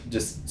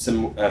 just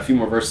a few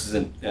more verses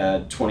in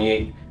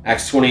 28,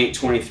 Acts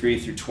 28:23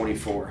 through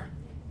 24.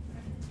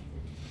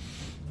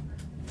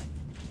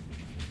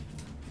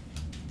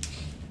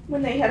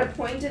 When they had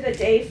appointed a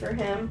day for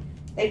him,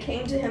 they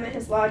came to him at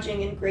his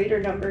lodging in greater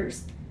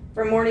numbers.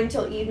 From morning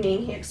till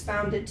evening he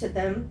expounded to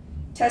them,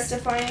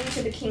 testifying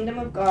to the kingdom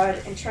of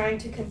God and trying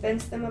to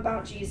convince them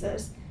about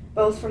Jesus,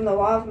 both from the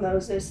law of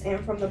Moses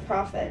and from the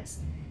prophets.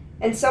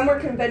 And some were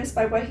convinced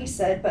by what he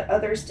said, but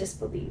others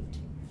disbelieved.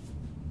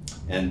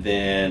 And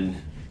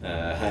then,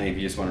 honey, if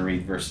you just want to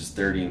read verses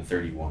 30 and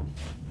 31.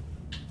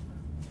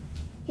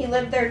 He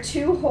lived there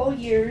 2 whole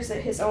years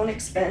at his own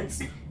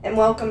expense and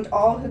welcomed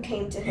all who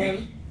came to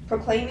him,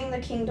 proclaiming the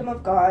kingdom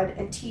of God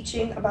and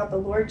teaching about the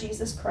Lord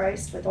Jesus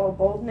Christ with all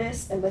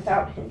boldness and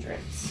without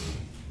hindrance.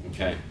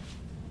 Okay.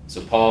 So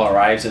Paul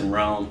arrives in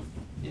Rome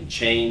in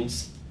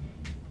chains.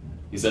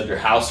 He's under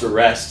house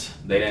arrest.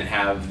 They didn't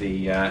have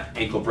the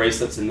ankle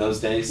bracelets in those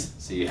days,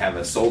 so you have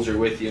a soldier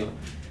with you.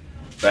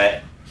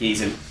 But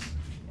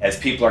as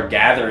people are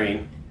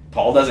gathering,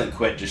 Paul doesn't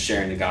quit just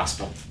sharing the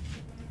gospel.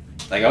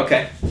 Like,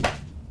 okay,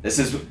 this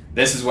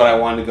is what I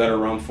wanted to go to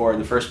Rome for in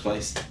the first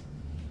place.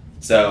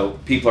 So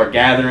people are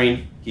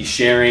gathering. He's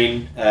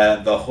sharing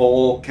the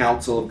whole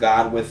counsel of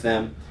God with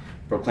them,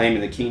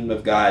 proclaiming the kingdom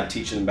of God,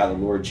 teaching them about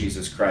the Lord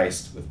Jesus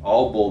Christ with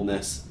all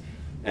boldness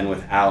and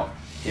without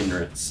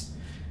hindrance.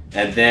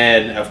 And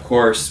then, of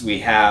course, we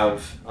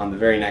have on the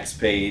very next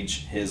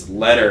page his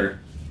letter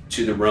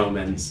to the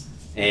Romans.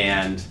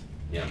 And,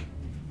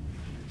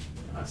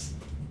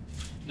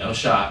 no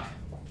shock.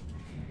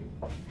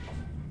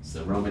 It's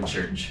the Roman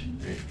church.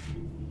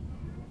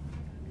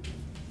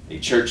 A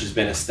church has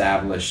been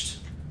established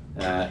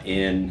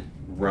in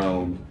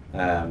Rome.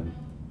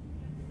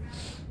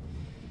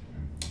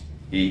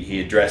 He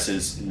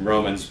addresses in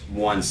Romans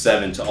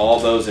 1:7 to all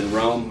those in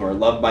Rome who are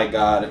loved by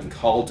God and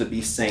called to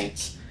be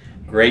saints.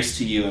 Grace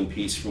to you and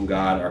peace from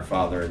God, our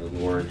Father, and the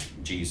Lord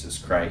Jesus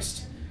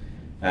Christ.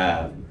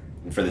 And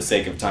for the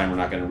sake of time, we're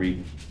not going to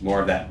read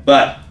more of that.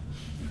 But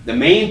the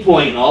main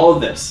point in all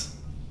of this,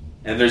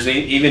 and there's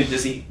even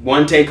just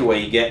one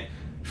takeaway you get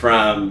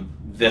from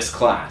this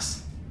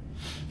class,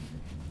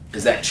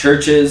 is that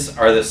churches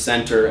are the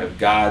center of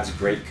God's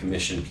Great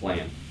Commission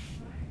plan.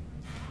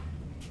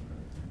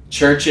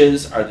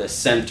 Churches are the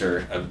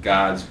center of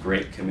God's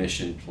Great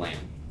Commission plan.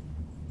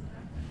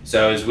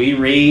 So as we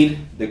read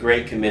the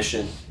Great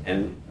Commission,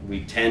 and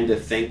we tend to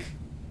think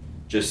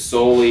just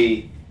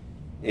solely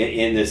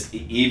in this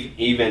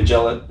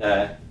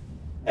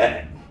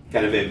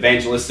kind of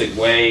evangelistic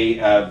way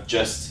of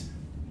just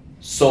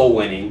soul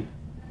winning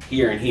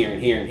here and here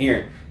and here and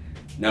here.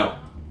 No,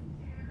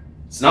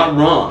 it's not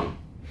wrong,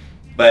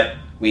 but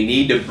we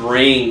need to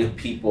bring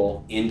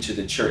people into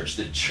the church.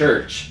 The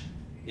church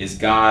is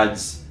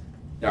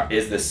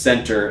the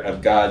center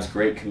of God's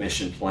Great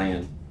Commission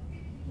plan.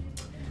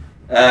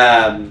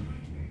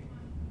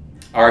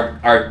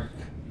 Our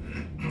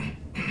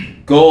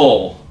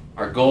goal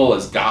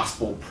as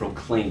gospel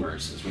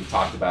proclaimers, as we've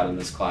talked about in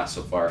this class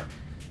so far,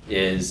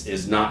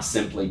 is not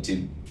simply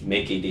to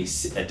make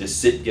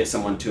get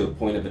someone to a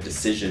point of a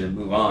decision and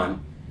move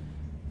on.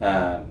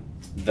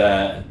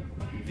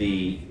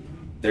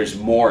 There's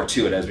more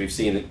to it, as we've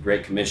seen the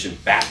Great Commission,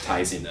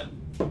 baptizing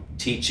them,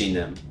 teaching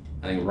them.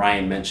 I think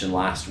Ryan mentioned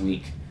last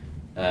week,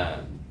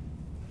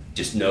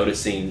 just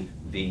noticing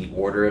the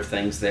order of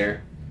things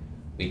there.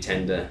 We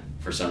tend to,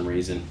 for some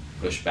reason,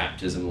 push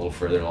baptism a little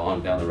further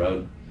along down the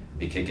road.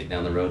 We kick it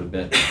down the road a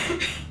bit.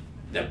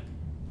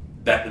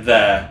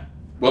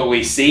 What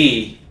we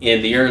see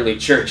in the early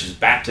church is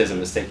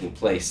baptism is taking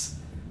place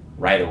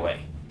right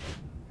away.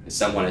 If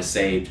someone is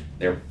saved,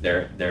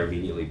 they're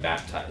immediately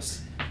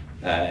baptized,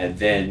 and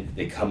then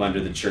they come under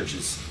the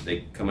church's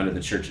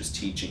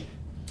teaching.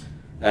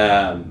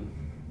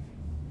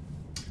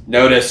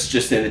 Notice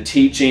just in the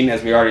teaching,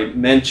 as we already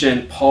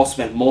mentioned, Paul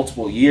spent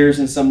multiple years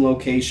in some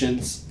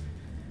locations.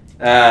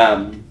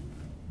 Does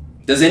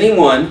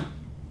anyone,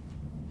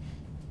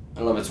 I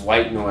don't know if it's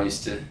white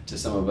noise to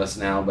some of us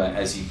now, but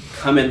as you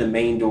come in the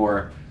main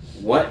door,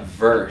 what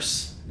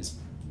verse is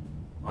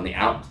on the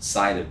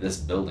outside of this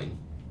building?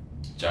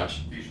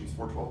 Josh? Ephesians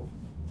 4:12.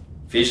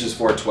 Ephesians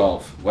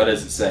 4:12. What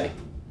does it say?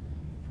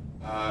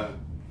 The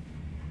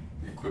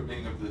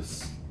equipping of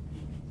this.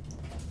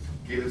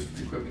 Gave us for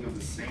the equipping of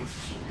the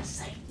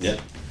saints. Yep.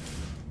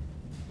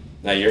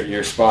 Now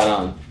you're spot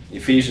on.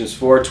 Ephesians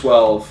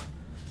 4:12,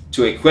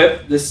 to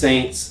equip the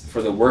saints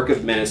for the work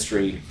of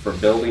ministry, for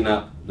building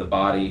up the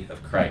body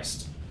of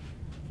Christ.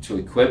 To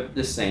equip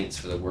the saints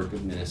for the work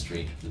of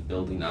ministry, for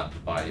building up the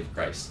body of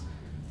Christ.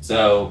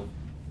 So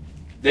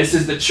this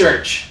is the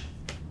church.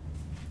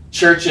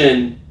 Church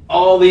in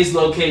all these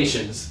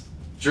locations: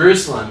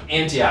 Jerusalem,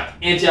 Antioch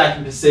in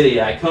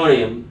Pisidia,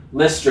 Iconium,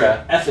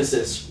 Lystra,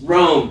 Ephesus,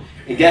 Rome,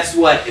 and guess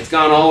what? It's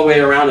gone all the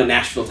way around to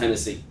Nashville,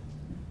 Tennessee.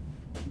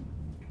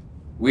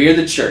 We are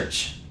the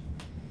church.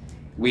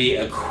 We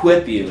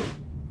equip you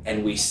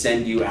and we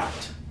send you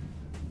out.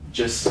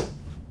 Just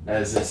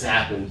as this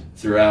happened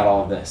throughout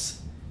all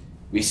this.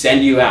 We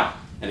send you out.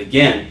 And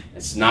again,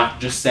 it's not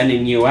just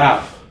sending you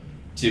out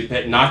to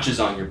put notches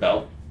on your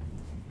belt.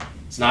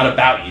 It's not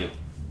about you.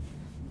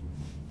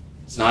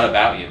 It's not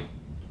about you.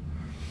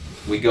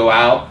 We go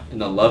out in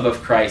the love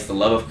of Christ. The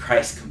love of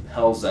Christ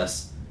compels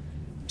us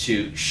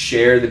to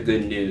share the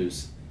good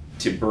news,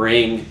 to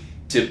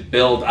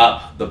build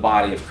up the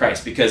body of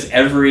Christ. Because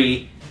as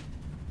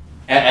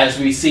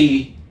we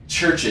see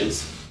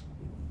churches,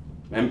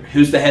 remember,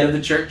 who's the head of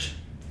the church?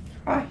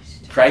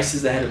 Christ. Christ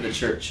is the head of the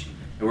church.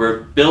 And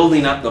we're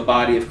building up the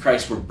body of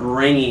Christ. We're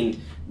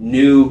bringing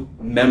new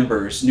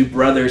members, new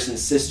brothers and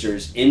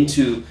sisters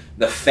into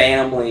the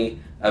family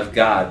of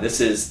God.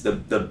 This is the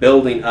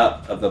building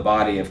up of the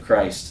body of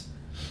Christ.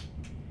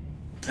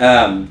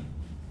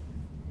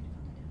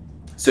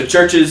 So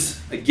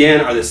churches, again,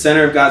 are the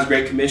center of God's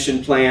Great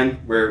Commission plan.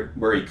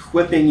 We're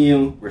equipping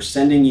you. We're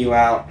sending you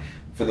out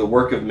for the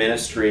work of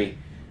ministry.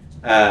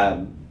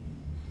 As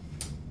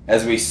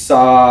we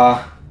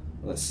saw,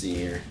 let's see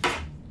here,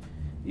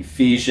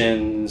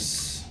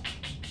 Ephesians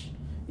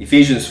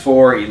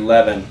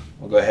 4:11.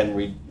 We'll go ahead and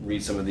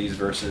read some of these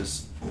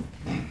verses.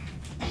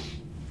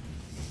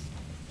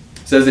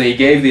 It says that he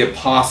gave the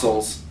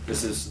apostles,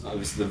 this is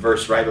obviously the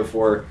verse right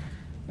before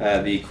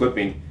the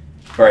equipping,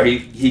 or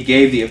he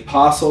gave the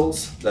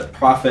apostles, the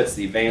prophets,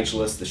 the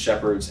evangelists, the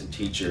shepherds, and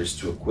teachers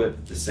to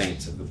equip the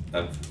saints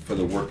for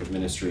the work of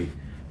ministry,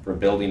 for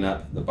building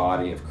up the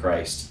body of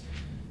Christ.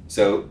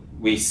 So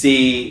we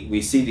see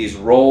these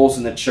roles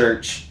in the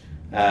church.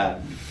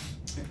 1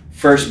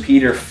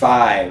 Peter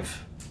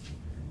 5.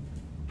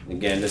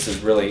 Again, this is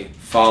really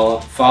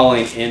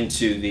falling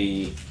into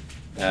the,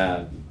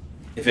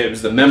 if it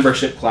was the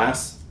membership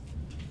class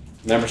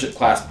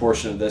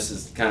portion of this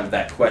is kind of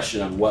that question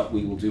on what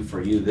we will do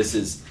for you. This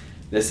is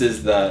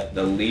the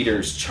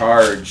leader's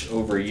charge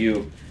over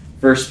you.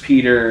 1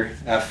 Peter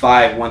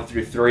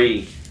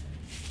 5:1-3.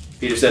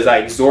 Peter says, I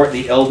exhort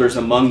the elders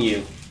among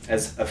you,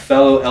 as a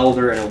fellow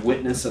elder and a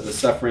witness of the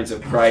sufferings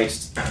of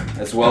Christ,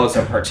 as well as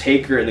a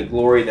partaker in the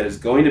glory that is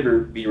going to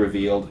be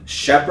revealed,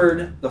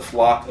 shepherd the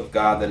flock of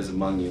God that is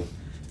among you,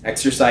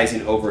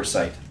 exercising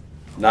oversight,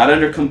 not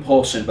under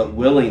compulsion, but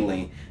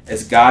willingly,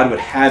 as God would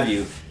have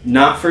you,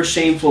 not for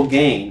shameful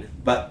gain,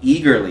 but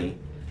eagerly,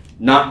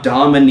 not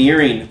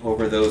domineering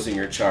over those in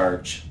your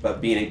charge,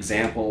 but being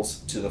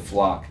examples to the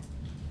flock.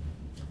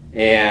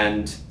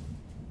 And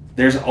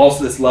there's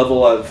also this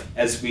level of,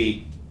 as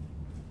we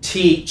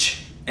teach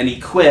and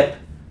equip,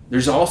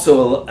 there's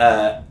also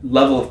a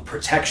level of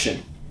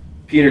protection.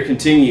 Peter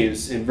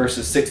continues in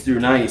verses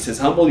 6-9. He says,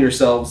 humble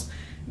yourselves,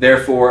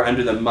 therefore,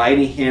 under the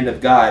mighty hand of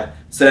God,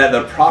 so that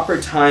at the proper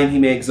time he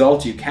may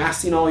exalt you,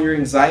 casting all your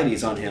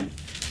anxieties on him,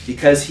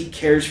 because he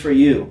cares for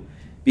you.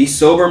 Be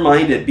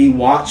sober-minded, be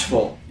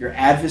watchful. Your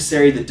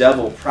adversary, the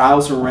devil,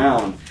 prowls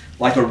around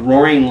like a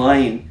roaring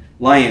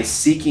lion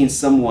seeking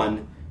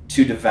someone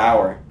to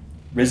devour.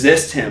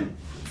 Resist him,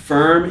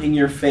 firm in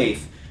your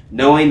faith,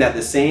 knowing that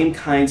the same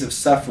kinds of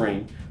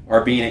suffering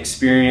are being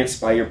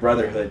experienced by your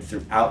brotherhood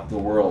throughout the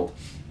world.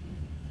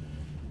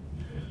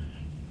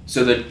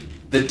 So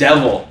the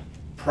devil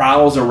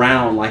prowls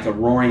around like a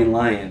roaring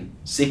lion,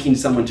 seeking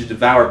someone to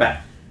devour. But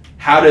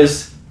how do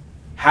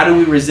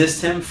we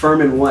resist him?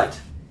 Firm in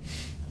what?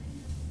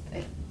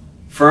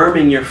 Firm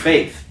in your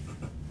faith.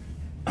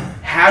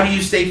 How do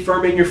you stay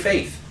firm in your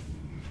faith?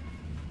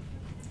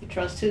 You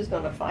trust who's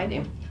going to fight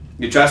him.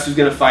 You trust who's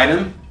going to fight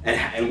him?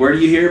 And where do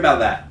you hear about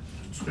that?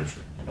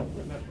 Scripture. I don't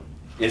remember.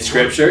 In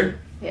Scripture?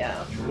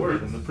 Yeah. The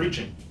word and the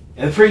preaching.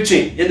 In the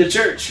preaching, in the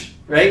church,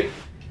 right?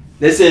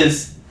 This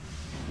is,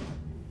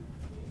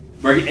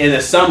 in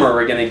the summer,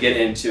 we're going to get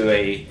into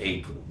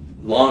a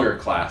longer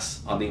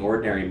class on the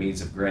ordinary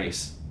means of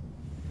grace.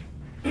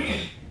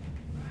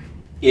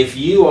 If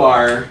you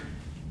are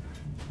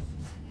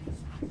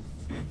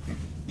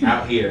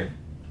out here,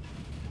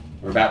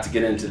 we're about to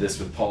get into this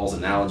with Paul's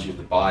analogy of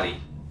the body.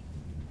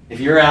 if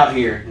you're out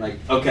here, like,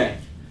 okay,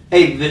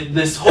 hey,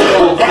 this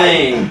whole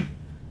thing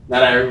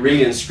that I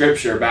read in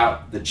Scripture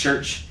about the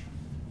church,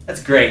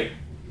 that's great.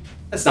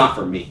 That's not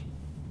for me.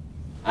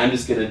 I'm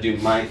just going to do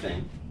my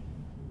thing.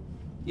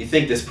 You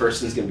think this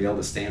person's going to be able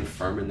to stand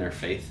firm in their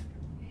faith?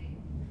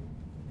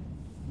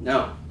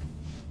 No.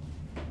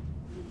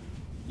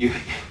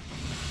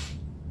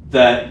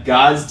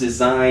 God's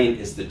design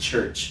is the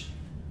church.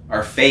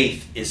 Our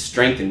faith is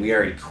strengthened. We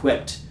are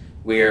equipped.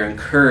 We are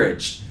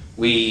encouraged.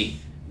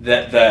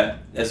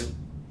 As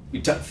we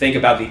think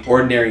about the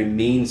ordinary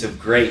means of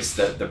grace,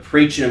 the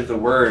preaching of the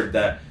word,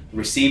 the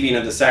receiving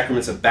of the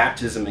sacraments of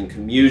baptism and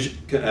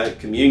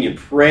communion,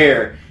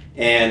 prayer,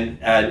 and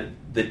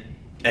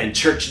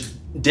church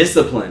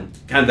discipline,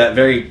 kind of that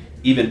very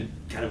even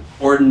kind of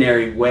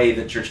ordinary way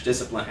that church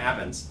discipline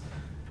happens,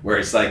 where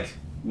it's like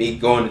me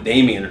going to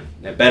Damien,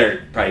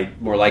 probably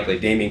more likely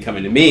Damien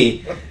coming to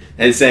me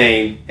and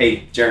saying,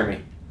 hey, Jeremy,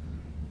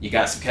 you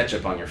got some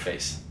ketchup on your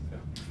face.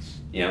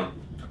 You know,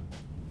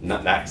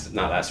 not that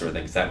sort of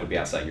thing, because that would be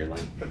outside your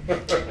lane.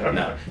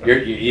 No,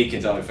 you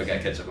can tell me if I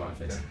got ketchup on my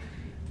face.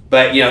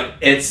 But you know,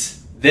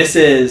 this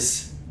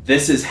is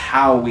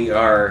how we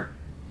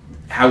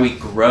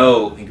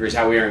grow in grace,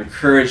 how we are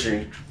encouraged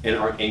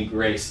in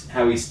grace,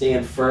 how we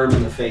stand firm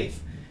in the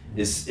faith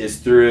is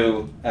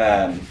through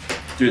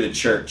the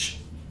church.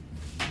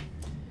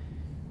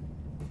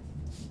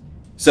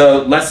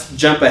 So let's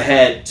jump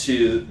ahead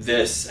to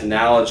this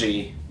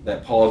analogy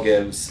that Paul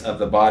gives of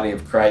the body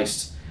of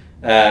Christ.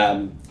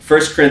 1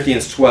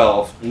 Corinthians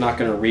 12. I'm not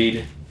going to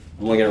read.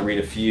 I'm only going to read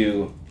a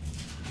few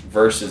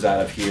verses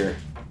out of here.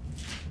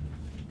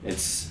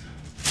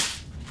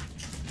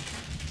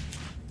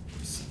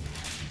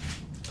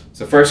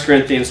 So 1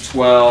 Corinthians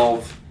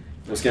 12.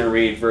 I'm just going to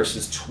read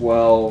verses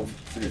 12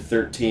 through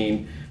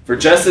 13. For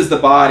just as the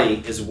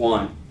body is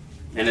one,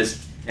 and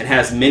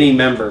has many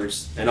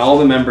members, and all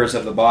the members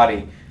of the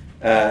body,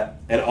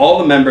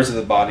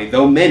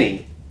 though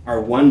many, are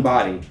one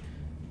body,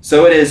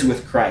 so it is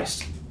with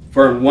Christ.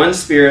 For in one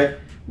Spirit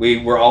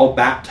we were all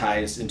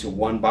baptized into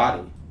one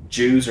body,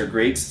 Jews or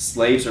Greeks,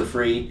 slaves or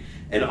free,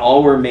 and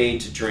all were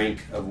made to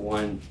drink of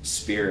one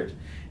Spirit.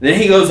 And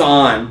then he goes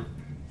on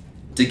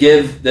to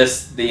give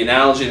the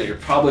analogy that you're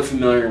probably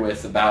familiar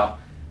with about,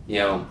 you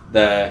know,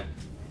 the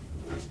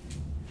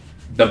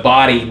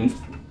body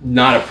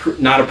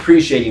not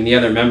appreciating the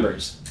other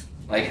members.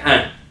 Like,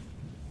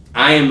 I'm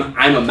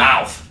a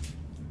mouth.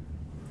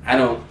 I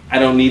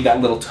don't need that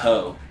little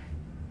toe.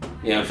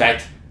 You know, in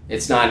fact,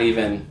 it's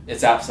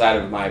outside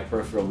of my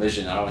peripheral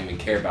vision. I don't even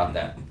care about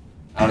that.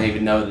 I don't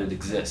even know that it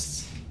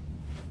exists.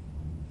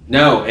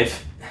 No,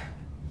 if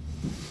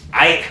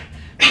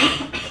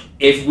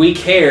we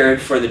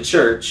cared for the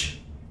church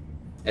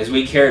as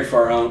we cared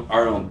for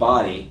our own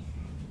body,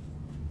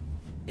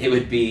 it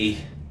would be,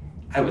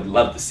 I would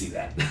love to see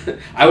that.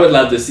 I would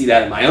love to see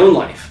that in my own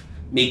life.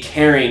 Me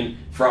caring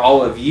for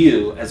all of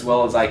you as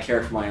well as I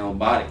care for my own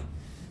body.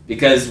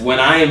 Because when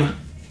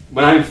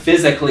I'm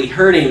physically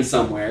hurting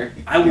somewhere,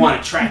 I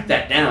want to track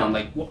that down.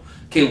 Like,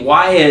 okay,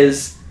 why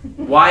is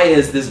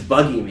this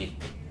bugging me?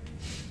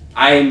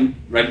 I'm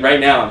right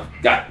now,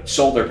 I've got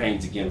shoulder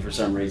pains again for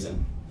some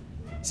reason.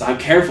 So I'm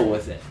careful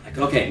with it. Like,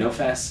 okay, no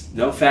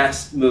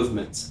fast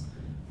movements.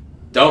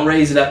 Don't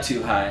raise it up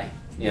too high.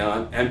 You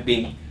know, I'm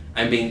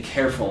being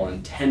careful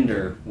and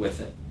tender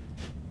with it.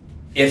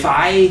 If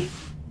I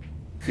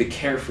could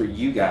care for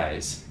you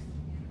guys,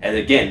 and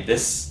again,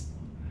 this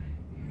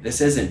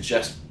isn't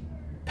just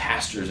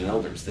pastors and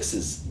elders, this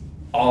is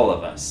all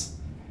of us.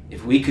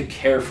 If we could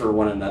care for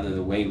one another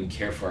the way we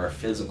care for our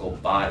physical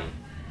body,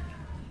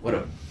 what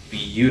a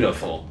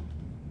beautiful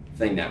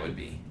thing that would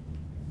be.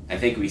 I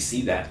think we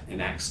see that in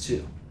Acts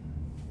 2.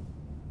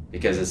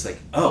 Because it's like,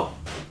 oh,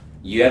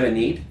 you have a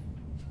need?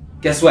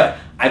 Guess what?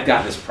 I've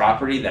got this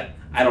property that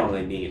I don't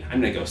really need.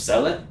 I'm going to go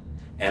sell it,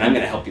 and I'm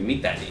going to help you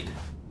meet that need.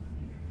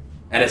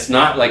 And it's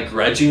not like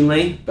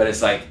grudgingly, but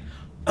it's like,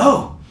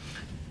 oh,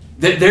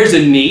 there's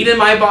a need in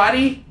my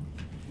body?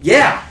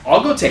 Yeah,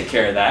 I'll go take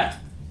care of that.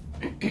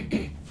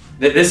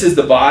 This is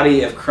the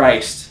body of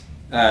Christ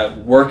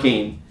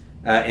working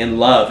in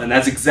love. And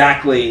that's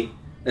exactly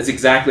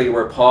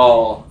where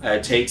Paul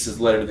takes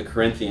his letter to the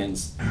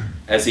Corinthians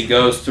as he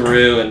goes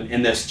through and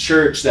in this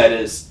church that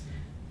is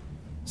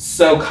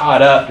so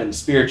caught up in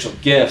spiritual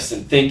gifts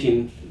and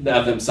thinking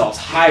of themselves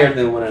higher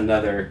than one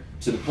another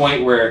to the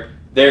point where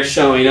they're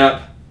showing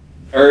up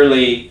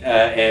early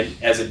and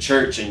as a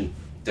church and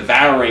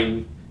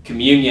devouring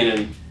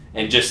communion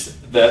and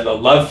just the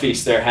love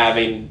feast they're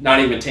having, not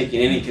even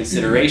taking any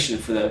consideration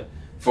for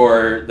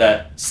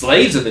the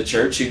slaves of the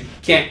church who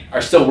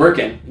are still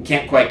working and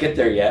can't quite get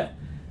there yet.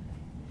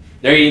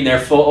 They're eating their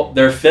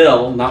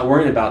fill, not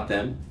worrying about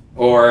them,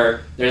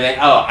 or they're like,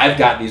 oh, I've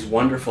got these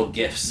wonderful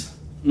gifts.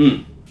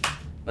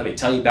 Let me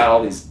tell you about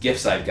all these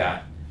gifts I've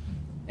got,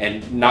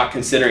 and not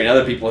considering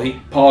other people.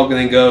 Paul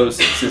then goes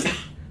and says,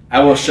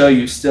 I will show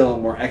you still a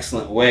more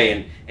excellent way.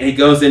 And he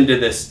goes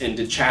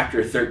into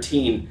chapter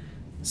 13,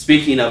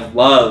 speaking of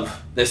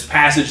love, this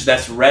passage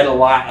that's read a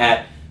lot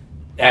at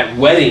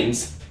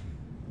weddings,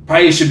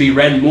 probably should be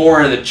read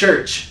more in the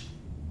church.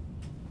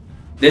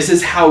 This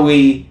is how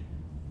we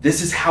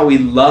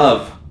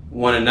love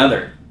one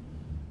another.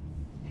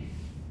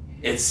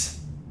 It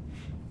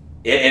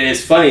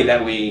is funny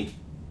that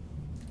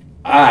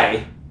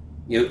I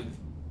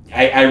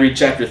read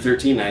chapter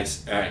 13, I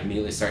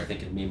immediately start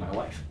thinking of me and my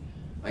wife.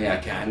 Oh yeah,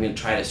 okay, I'm going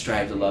to try to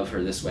strive to love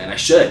her this way, and I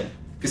should,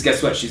 because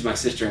guess what? She's my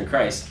sister in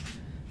Christ.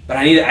 But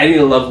I need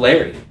to love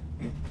Larry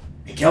and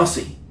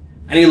Kelsey.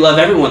 I need to love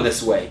everyone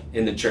this way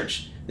in the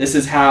church. This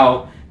is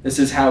how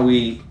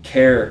we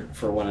care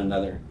for one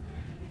another.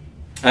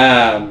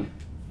 Like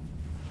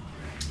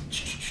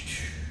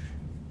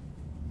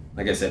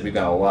I said, we've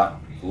got a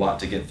lot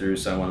to get through,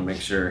 so I want to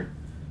make sure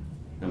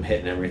I'm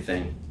hitting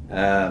everything.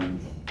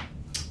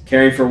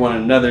 Caring for one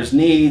another's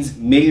needs,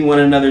 meeting one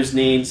another's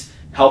needs,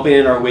 helping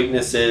in our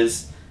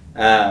weaknesses.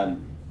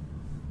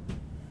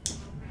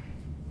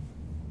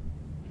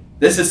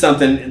 This is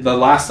something, the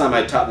last time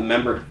I taught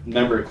the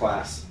member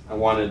class, I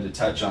wanted to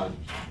touch on.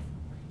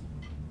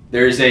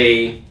 There's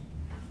a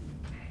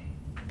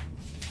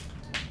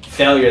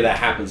failure that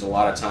happens a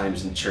lot of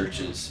times in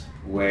churches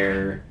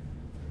where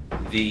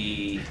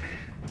the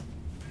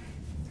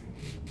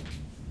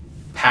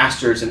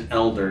pastors and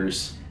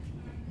elders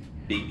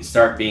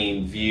start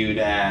being viewed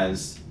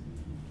as,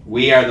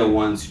 we are the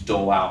ones who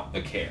dole out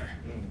the care.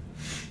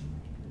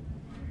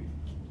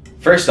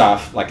 First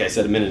off, like I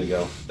said a minute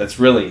ago, that's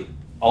really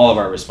all of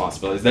our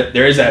responsibilities.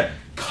 There is a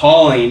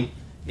calling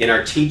in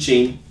our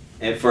teaching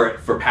and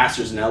for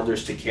pastors and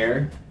elders to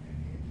care,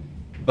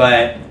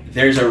 but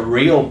there's a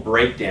real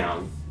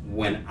breakdown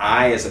when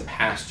I, as a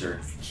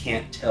pastor,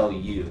 can't tell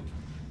you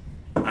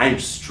I'm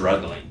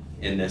struggling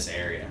in this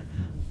area.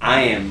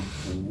 I am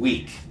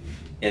weak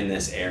in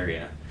this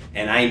area,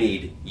 and I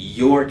need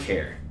your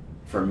care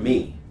for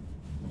me.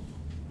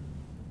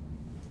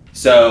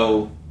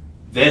 So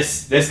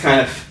this kind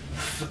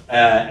of,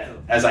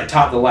 as I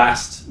taught the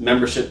last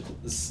membership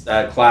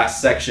class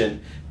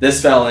section, this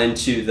fell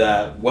into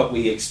the what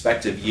we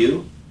expect of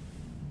you.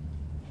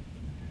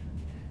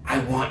 I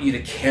want you to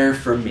care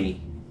for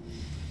me.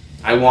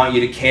 I want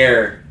you to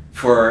care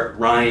for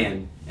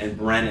Ryan and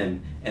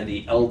Brennan and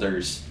the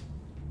elders.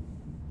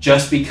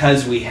 Just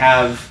because we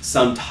have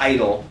some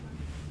title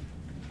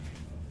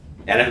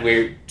and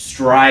we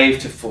strive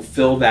to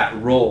fulfill that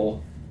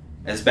role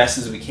as best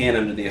as we can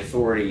under the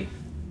authority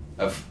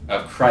of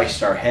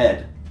Christ our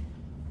head,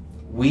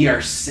 we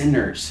are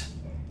sinners.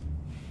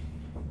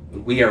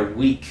 We are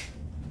weak.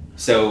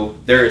 So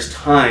there's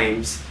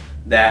times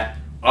that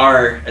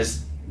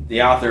as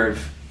the author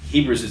of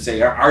Hebrews would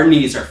say, our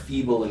knees are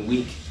feeble and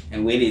weak,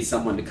 and we need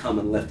someone to come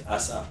and lift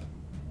us up.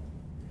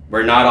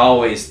 We're not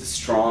always the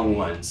strong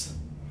ones.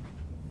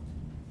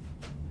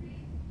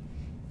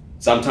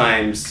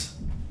 Sometimes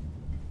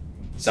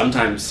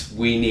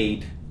we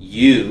need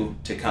you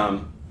to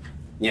come.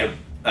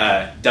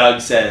 Doug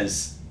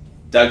says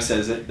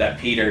that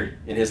Peter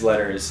in his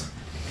letter is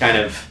kind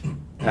of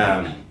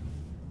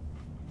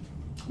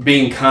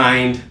being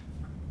kind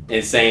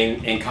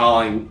and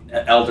calling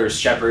elders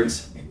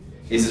shepherds.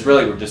 He says,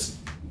 really, we're just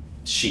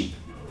sheep.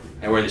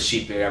 And we're the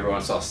sheep that every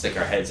once in a while stick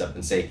our heads up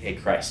and say, hey,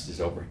 Christ is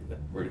over.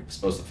 We're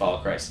supposed to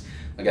follow Christ.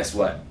 Well, guess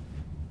what?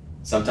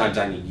 Sometimes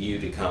I need you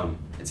to come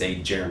and say,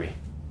 Jeremy,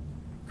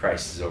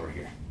 Christ is over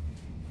here.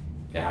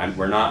 Yeah,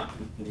 we're not,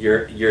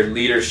 your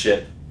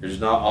leadership, there's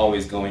not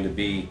always going to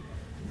be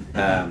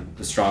the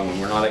strong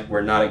one.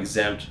 We're not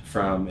exempt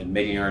from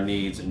admitting our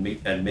needs and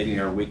admitting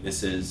our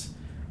weaknesses.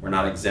 We're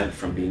not exempt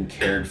from being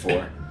cared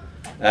for.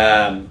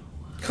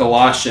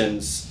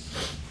 Colossians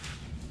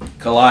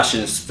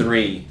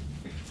 3.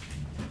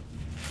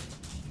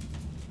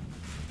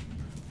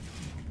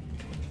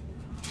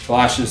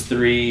 Colossians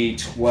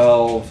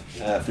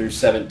 3:12 through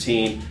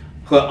 17.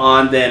 Put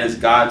on then as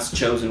God's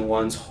chosen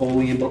ones,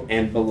 holy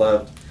and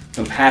beloved,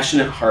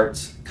 compassionate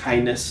hearts,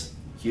 kindness,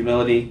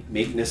 humility,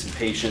 meekness, and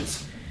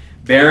patience,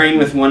 bearing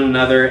with one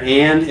another,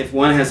 and if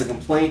one has a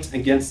complaint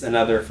against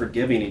another,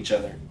 forgiving each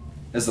other,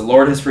 as the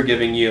Lord has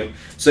forgiven you.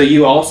 So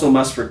you also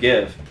must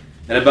forgive.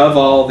 And above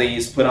all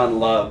these, put on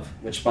love,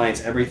 which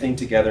binds everything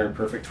together in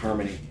perfect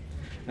harmony.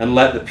 And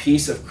let the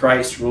peace of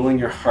Christ rule in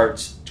your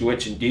hearts, to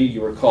which indeed you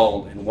were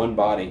called in one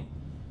body.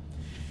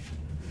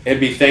 And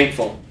be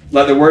thankful.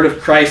 Let the word of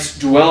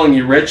Christ dwell in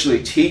you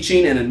richly,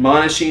 teaching and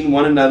admonishing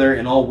one another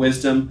in all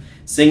wisdom,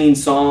 singing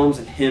psalms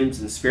and hymns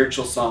and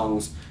spiritual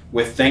songs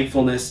with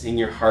thankfulness in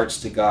your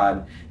hearts to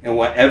God. And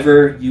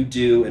whatever you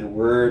do in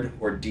word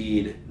or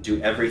deed,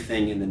 do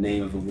everything in the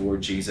name of the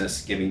Lord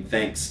Jesus, giving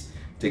thanks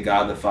to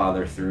God the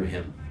Father through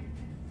him.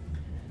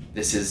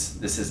 This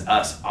is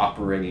us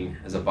operating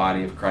as a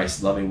body of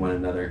Christ, loving one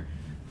another.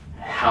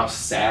 How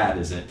sad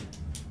is it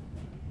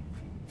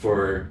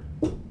for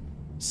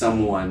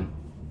someone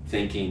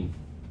thinking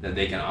that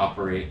they can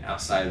operate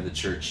outside of the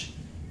church?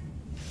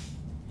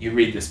 You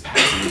read this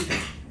passage and you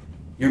think,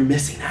 you're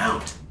missing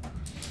out.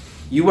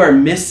 You are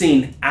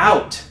missing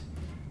out.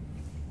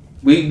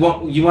 You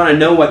want to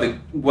know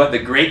what the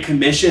Great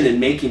Commission and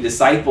making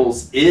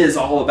disciples is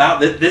all about.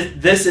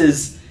 This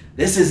is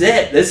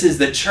it. This is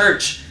the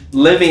church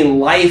living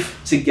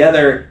life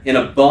together in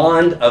a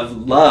bond of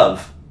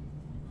love,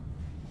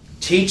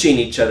 teaching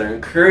each other,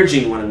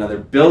 encouraging one another,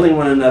 building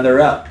one another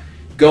up,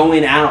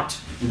 going out,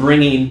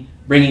 bringing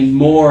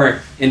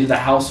more into the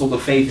household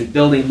of faith and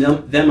building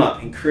them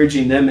up,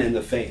 encouraging them in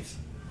the faith.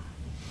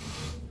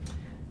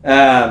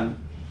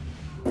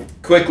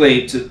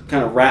 Quickly, to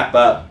kind of wrap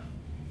up,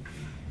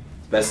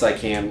 as best I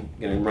can,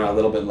 I'm going to run a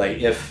little bit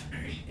late.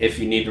 If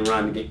you need to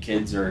run to get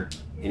kids or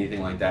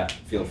anything like that,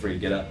 feel free to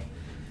get up.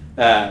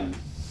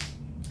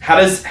 How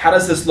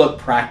does this look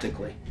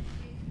practically?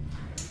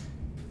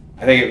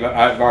 I think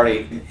I've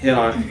already hit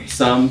on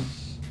some.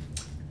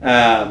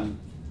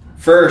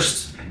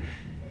 First,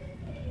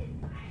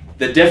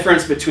 the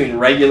difference between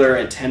regular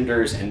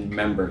attenders and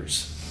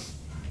members.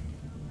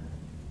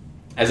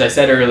 As I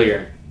said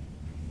earlier,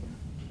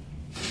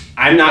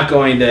 I'm not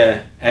going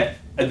to,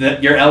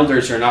 your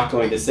elders are not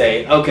going to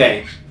say,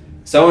 okay,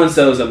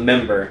 so-and-so is a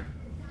member,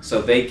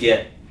 so they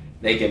get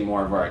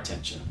more of our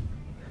attention.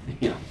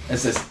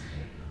 It's just,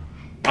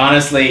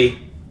 honestly,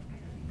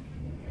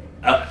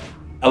 a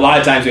lot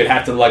of times we'd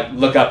have to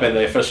look up in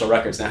the official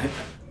records now.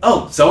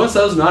 Oh,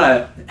 so-and-so's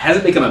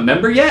hasn't become a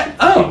member yet?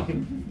 Oh,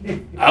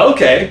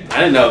 okay, I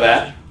didn't know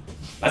that.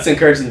 Let's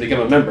encourage them to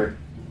become a member.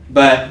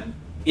 But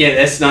yeah,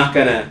 it's not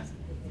gonna,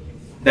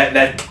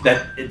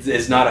 that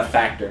is not a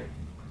factor.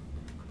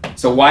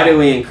 So why do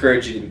we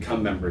encourage you to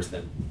become members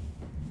then?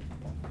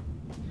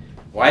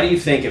 Why do you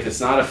think, if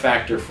it's not a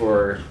factor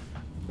for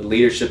the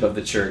leadership of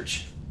the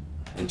church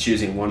and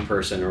choosing one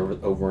person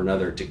over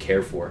another to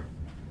care for,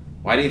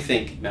 why do you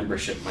think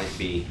membership might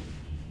be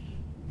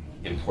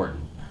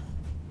important?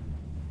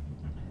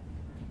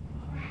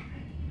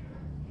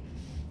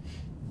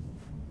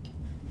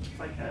 It's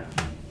like an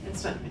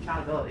instant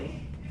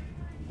accountability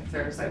if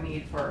there's a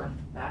need for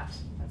that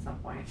at some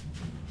point.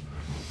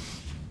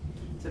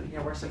 So,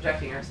 we're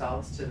subjecting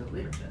ourselves to the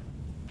leadership,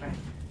 right?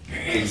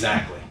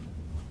 Exactly.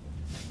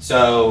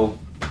 So,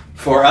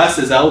 for us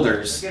as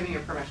elders, They're giving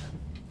you permission.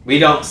 we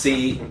don't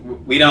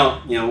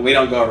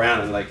go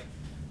around and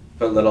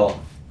put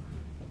little,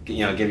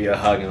 give you a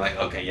hug and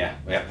okay, yeah,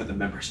 we have to put the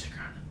member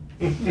sticker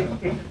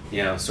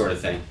on, sort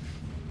of thing.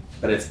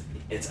 But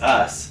it's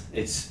us,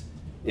 it's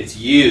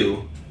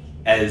you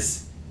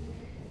as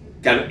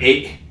kind of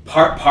a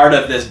part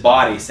of this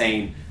body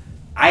saying,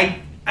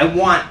 I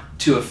want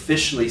to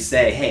officially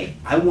say, hey,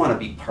 I want to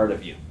be part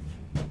of you.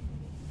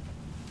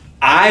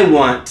 I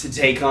want to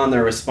take on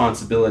the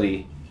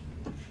responsibility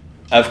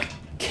of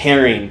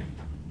caring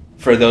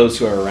for those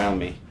who are around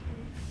me.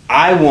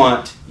 I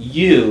want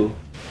you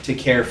to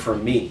care for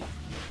me.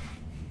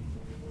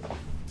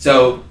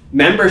 So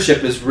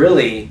membership is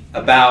really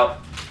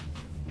about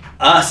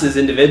us as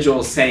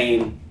individuals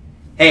saying,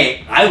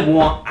 hey,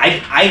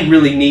 I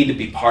really need to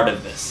be part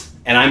of this.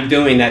 And I'm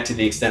doing that to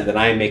the extent that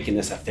I'm making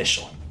this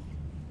official.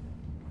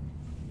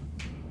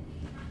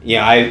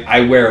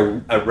 I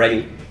wear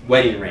a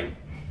wedding ring.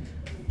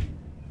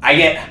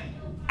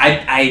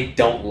 I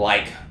don't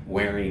like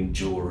wearing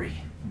jewelry.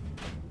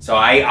 So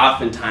I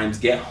oftentimes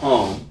get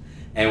home,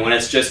 and when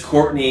it's just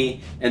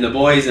Courtney and the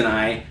boys and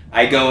I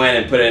go in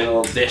and put it in a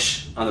little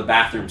dish on the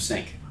bathroom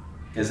sink.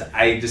 Because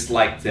I just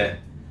like to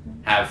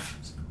have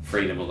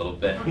freedom a little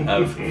bit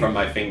from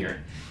my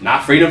finger.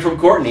 Not freedom from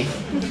Courtney.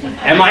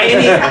 Am I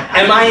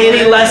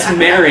any less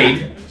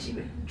married?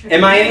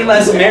 Am I any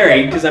less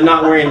married because I'm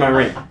not wearing my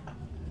ring?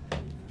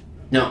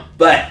 No,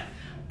 but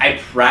I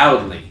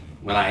proudly,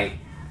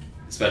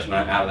 especially when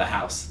I'm out of the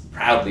house,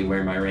 proudly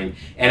wear my ring.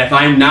 And if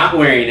I'm not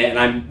wearing it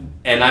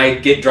and I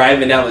get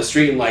driving down the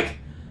street and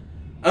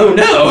oh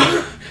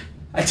no,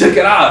 I took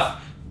it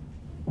off.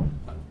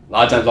 A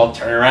lot of times I'll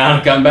turn around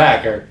and come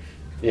back, or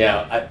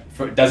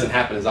it doesn't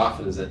happen as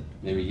often as it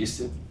maybe used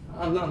to.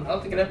 I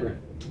don't think it ever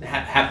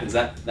happens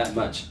that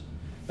much.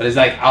 But it's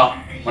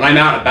when I'm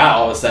out and about,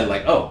 all of a sudden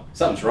oh,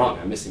 something's wrong.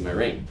 I'm missing my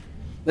ring.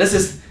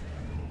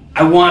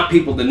 I want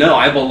people to know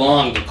I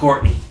belong to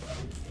Courtney.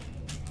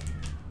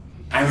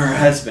 I'm her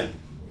husband.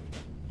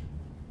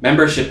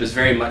 Membership is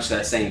very much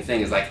that same thing.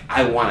 It's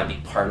I want to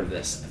be part of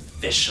this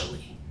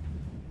officially.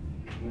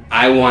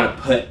 I want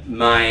to put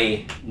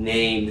my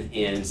name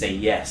in and say,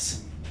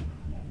 yes,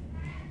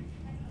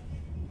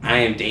 I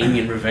am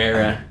Damian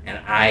Rivera, and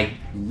I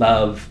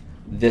love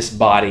this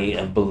body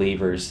of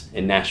believers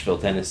in Nashville,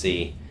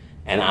 Tennessee,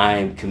 and I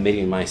am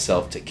committing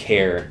myself to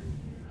care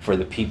for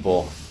the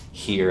people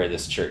here at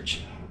this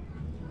church.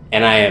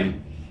 And I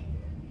am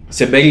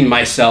submitting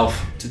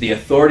myself to the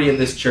authority of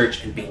this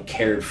church and being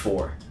cared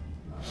for.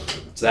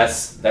 So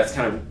that's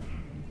kind of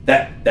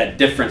that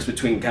difference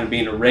between kind of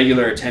being a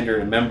regular attender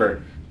and a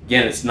member.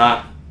 Again, it's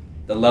not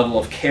the level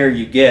of care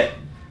you get.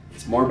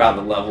 It's more about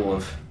the level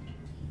of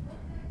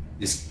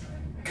this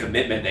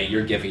commitment that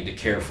you're giving to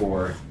care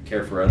for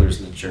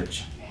others in the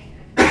church.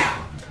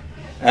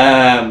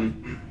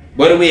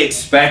 What do we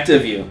expect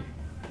of you?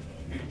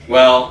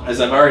 Well,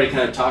 as I've already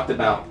kind of talked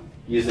about,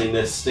 using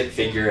this stick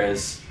figure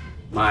as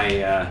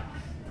my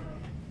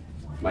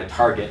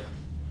target,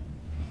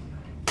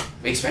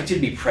 we expect you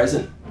to be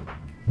present.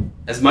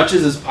 As much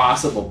as is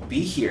possible,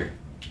 be here.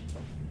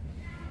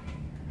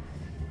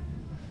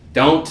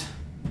 Don't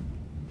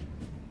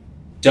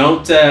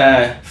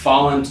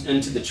fall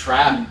into the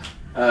trap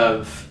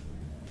of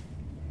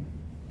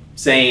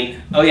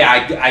saying, "Oh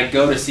yeah, I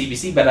go to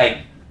CBC, but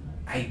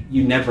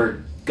you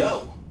never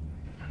go,"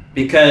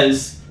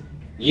 because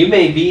you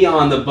may be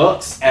on the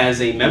books as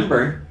a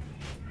member,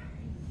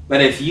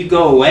 but if you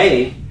go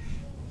away,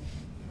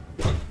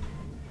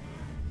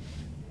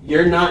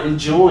 you're not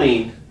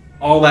enjoying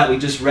all that we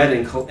just read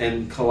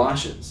in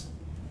Colossians.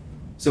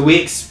 So we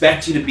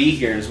expect you to be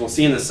here, and as we'll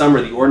see in the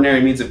summer, the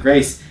ordinary means of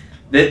grace,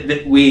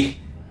 that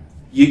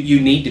you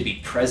need to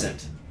be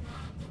present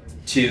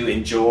to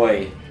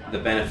enjoy the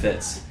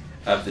benefits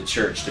of the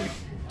church,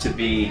 to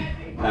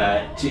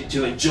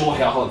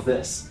enjoy all of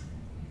this.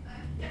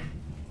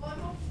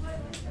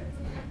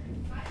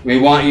 We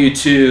want you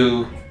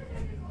to,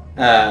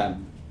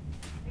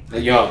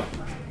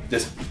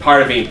 this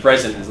part of being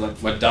present is like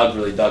what Doug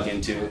really dug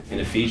into in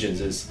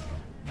Ephesians, is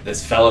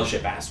this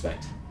fellowship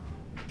aspect.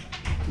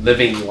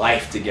 Living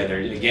life together.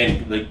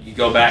 Again, like you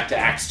go back to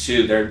Acts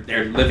 2,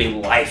 they're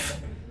living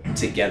life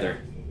together.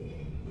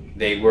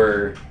 They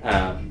were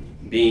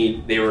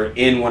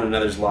in one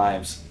another's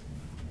lives.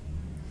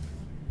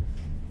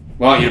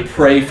 We want you to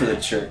pray for the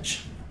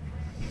church.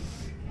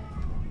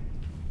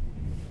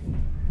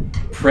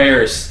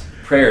 Prayer is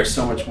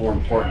so much more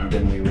important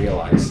than we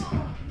realize.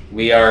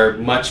 We are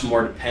much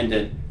more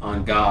dependent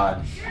on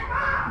God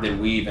than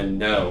we even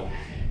know.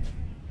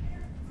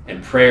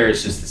 And prayer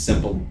is just a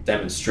simple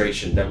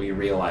demonstration that we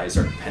realize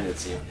our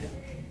dependency on Him.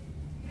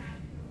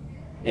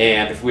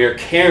 And if we are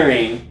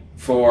caring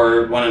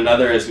for one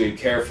another as we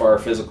care for our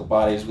physical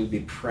bodies, we'd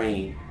be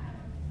praying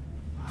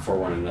for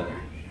one another,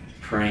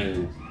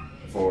 praying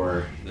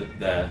for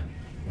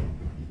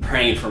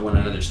praying for one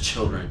another's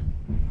children,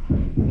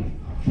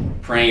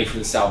 praying for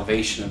the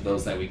salvation of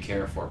those that we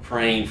care for,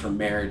 praying for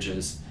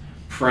marriages,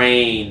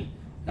 praying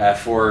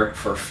for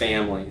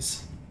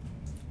families,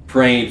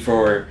 praying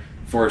for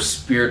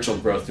spiritual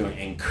growth, doing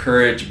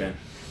encouragement.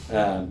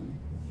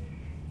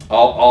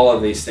 All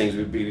of these things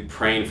we'd be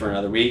praying for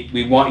another.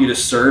 We want you to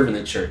serve in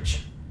the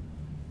church.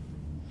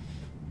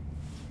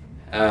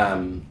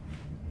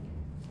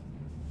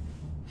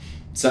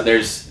 So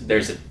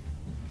there's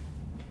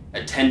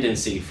a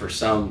tendency for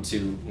some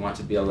to want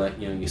to be able to,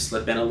 you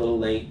slip in a little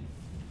late,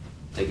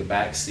 take a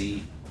back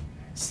seat,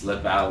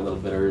 slip out a little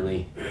bit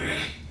early.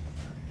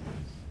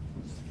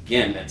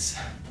 Again,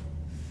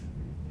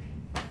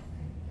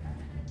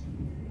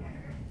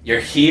 you're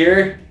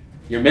here,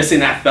 you're missing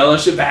that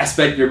fellowship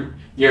aspect. You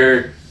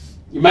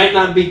might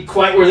not be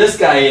quite where this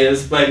guy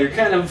is, but you're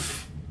kind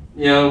of,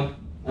 I don't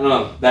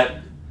know,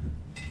 that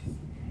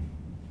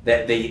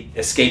the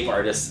escape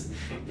artist.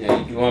 You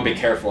want to be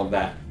careful of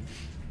that.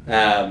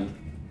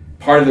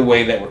 Part of the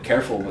way that we're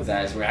careful with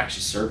that is we're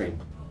actually serving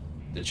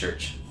the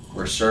church.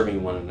 We're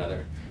serving one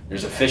another.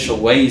 There's official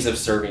ways of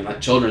serving,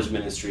 like children's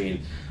ministry and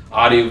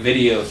audio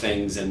video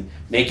things and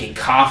making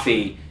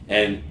coffee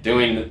and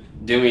doing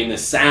the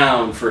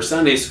sound for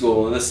Sunday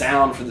school and the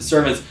sound for the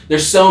servants.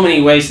 There's so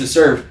many ways to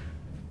serve.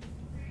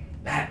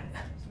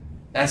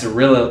 That's a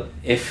real,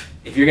 if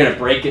you're going to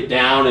break it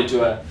down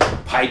into a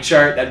pie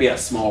chart, that'd be a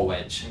small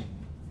wedge,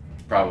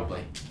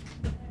 probably.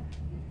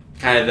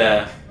 Kind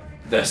of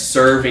the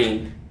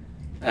serving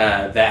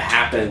that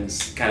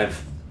happens, kind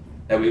of,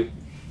 that we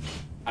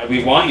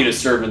want you to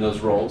serve in those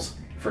roles,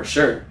 for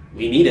sure.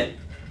 We need it.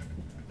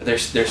 But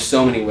there's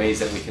so many ways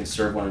that we can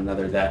serve one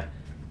another that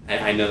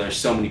I know there's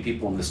so many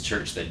people in this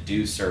church that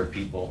do serve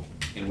people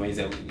in ways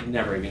that we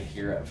never even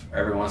hear of. Or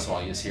every once in a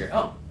while you just hear,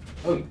 oh,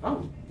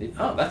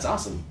 that's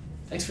awesome.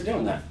 Thanks for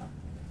doing that.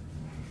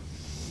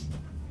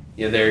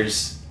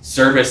 There's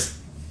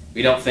service.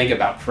 We don't think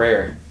about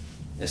prayer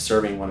as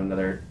serving one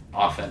another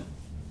often.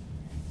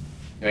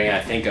 I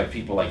think of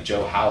people like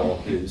Joe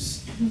Howell,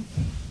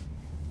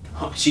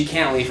 she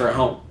can't leave her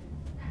home.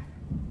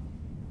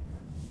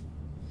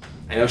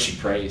 I know she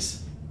prays.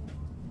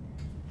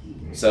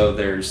 So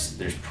there's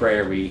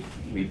prayer. We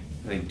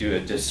do a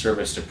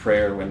disservice to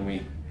prayer when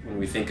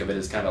we think of it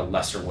as kind of a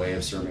lesser way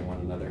of serving one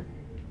another.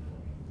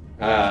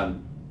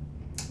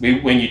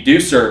 When you do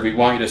serve, we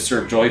want you to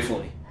serve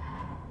joyfully.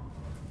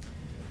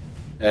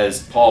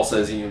 As Paul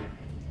says,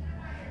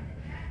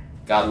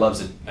 God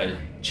loves a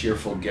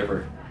cheerful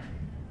giver.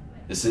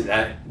 This is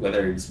that,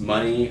 whether it's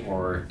money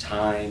or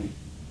time,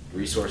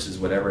 resources,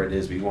 whatever it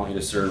is, we want you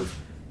to serve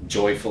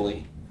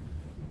joyfully.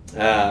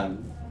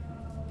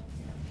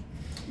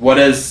 What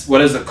does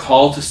a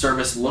call to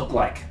service look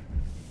like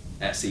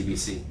at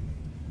CBC?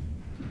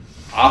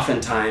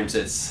 Oftentimes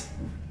it's,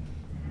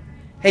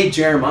 hey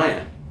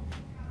Jeremiah,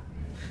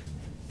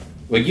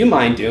 would you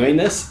mind doing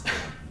this?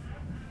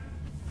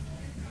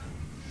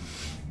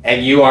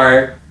 And you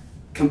are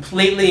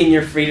completely in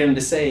your freedom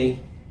to say,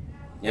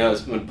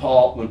 when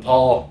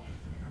Paul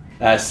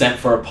sent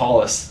for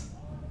Apollos,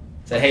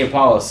 said, hey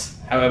Apollos,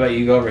 how about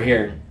you go over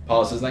here? And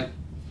Apollos was like,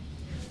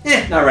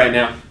 not right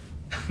now.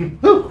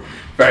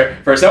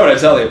 First, I want to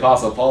tell the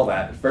Apostle Paul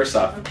that. First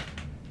off,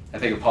 I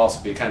think Apollos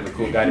would be kind of a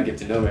cool guy to get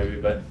to know maybe,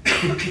 but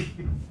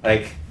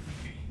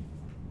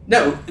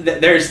no,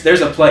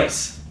 there's a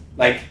place.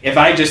 Like, if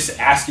I just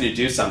ask you to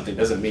do something,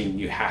 doesn't mean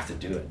you have to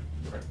do it.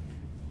 Right.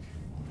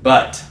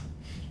 But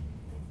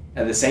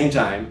at the same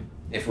time,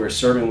 if we're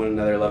serving one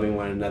another, loving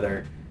one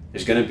another,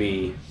 there's going to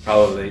be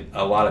probably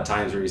a lot of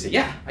times where you say,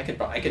 yeah, I could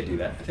do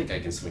that. I think I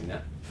can swing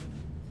that.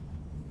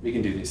 We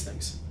can do these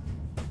things.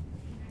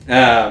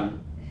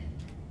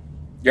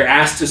 You're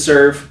asked to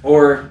serve,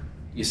 or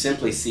you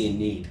simply see a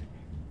need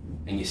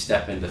and you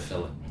step in to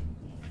fill it.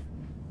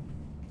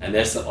 And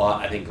this,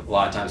 I think, a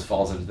lot of times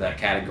falls into that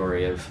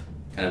category of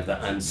kind of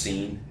the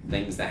unseen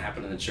things that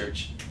happen in the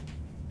church.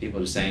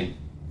 People just saying,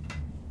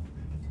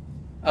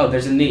 oh,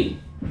 there's a need.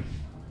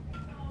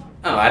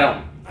 Oh, I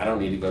don't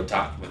need to go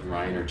talk with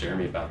Ryan or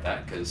Jeremy about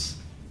that because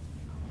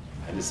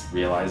I just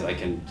realize I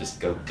can just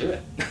go do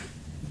it.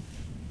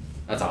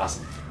 That's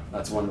awesome.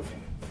 That's wonderful.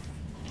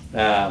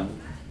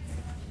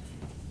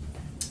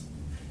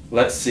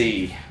 Let's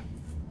see.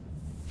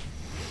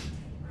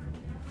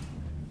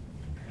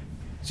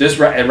 Just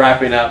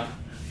wrapping up.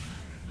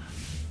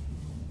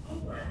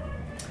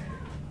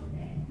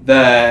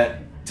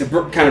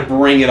 Kind of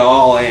bring it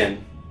all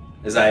in,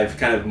 as I've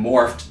kind of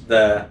morphed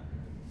the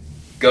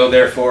Go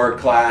Therefore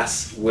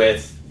class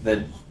with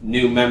the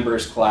new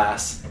members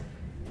class.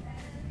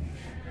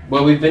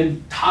 What we've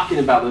been talking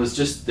about was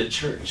just the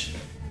church.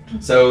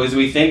 So as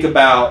we think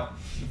about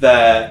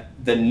the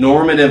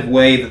normative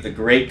way that the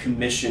Great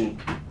Commission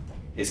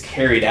is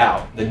carried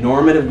out, the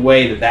normative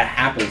way that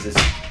happens is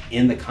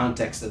in the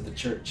context of the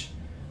church,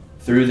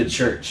 through the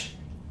church.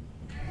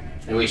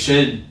 And we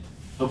should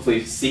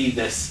hopefully see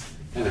this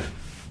kind of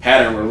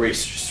pattern where we're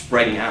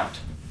spreading out,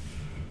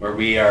 where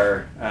we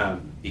are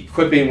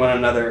equipping one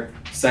another,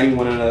 sending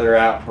one another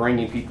out,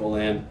 bringing people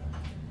in.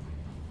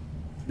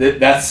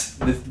 That's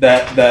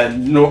the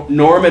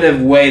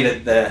normative way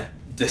that the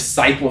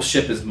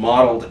discipleship is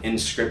modeled in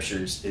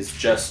scriptures is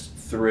just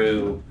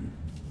through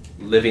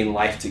living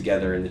life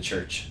together in the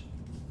church.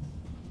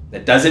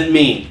 That doesn't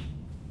mean,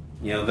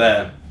 you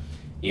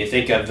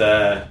think of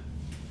the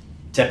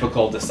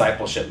typical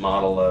discipleship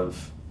model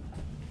of,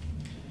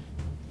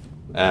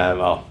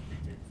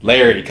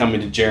 Larry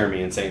coming to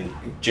Jeremy and saying,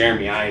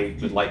 Jeremy, I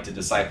would like to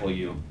disciple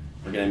you.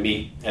 We're going to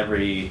meet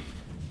every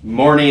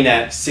morning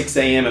at 6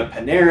 a.m. at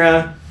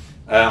Panera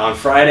on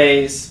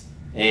Fridays,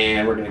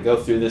 and we're going to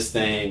go through this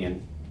thing.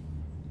 And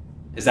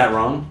is that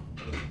wrong?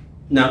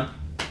 No,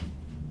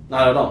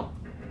 not at all.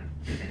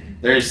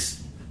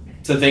 There's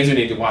some things we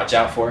need to watch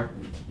out for.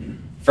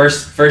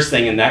 First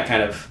thing in that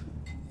kind of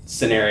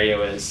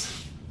scenario is,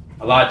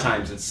 a lot of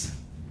times it's,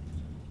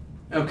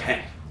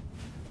 okay,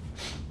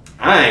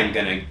 I'm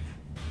going to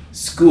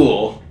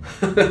school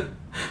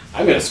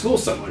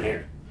someone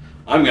here.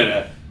 I'm going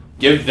to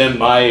give them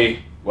my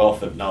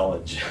wealth of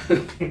knowledge.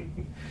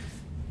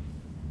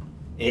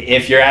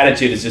 If your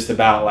attitude is just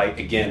about, like,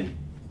 again,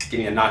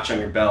 getting a notch on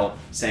your belt,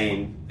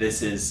 saying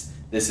this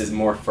is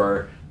more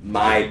for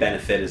my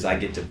benefit as I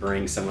get to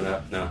bring someone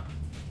up, no,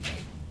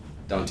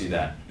 don't do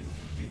that.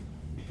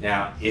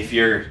 Now, if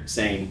you're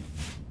saying,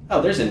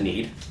 oh, there's a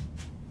need,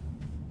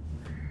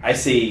 I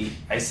see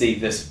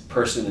this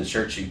person in the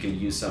church who could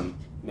use some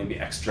maybe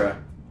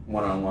extra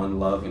one-on-one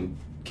love and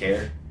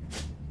care.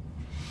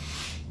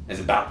 It's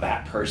about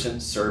that person,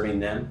 serving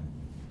them.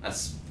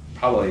 That's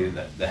probably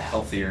the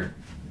healthier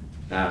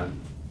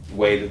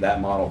way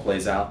that model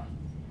plays out.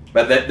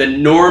 But the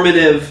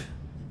normative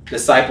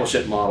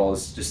discipleship model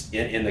is just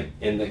in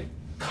the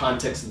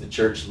context of the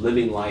church,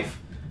 living life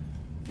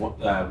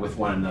with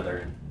one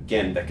another.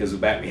 Again, that goes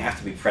back. We have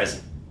to be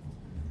present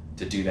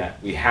to do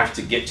that. We have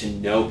to get to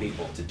know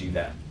people to do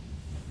that.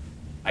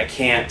 I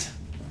can't.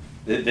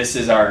 This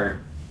is our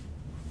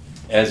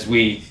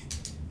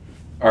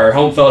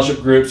home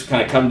fellowship groups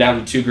kind of come down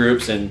to 2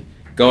 groups, and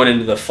going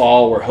into the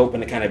fall, we're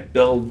hoping to kind of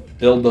build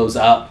those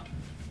up.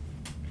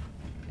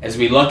 As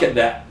we look at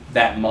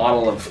that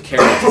model of care,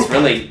 it's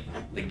really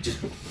like just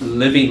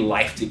living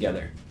life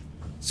together.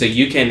 So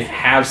you can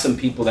have some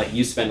people that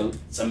you spend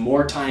some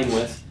more time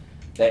with,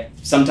 that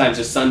sometimes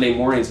a Sunday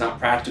morning is not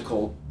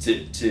practical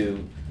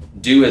to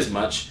do as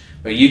much,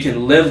 but you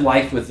can live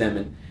life with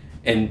them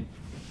and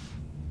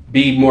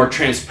be more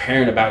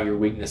transparent about your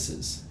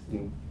weaknesses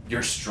and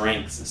your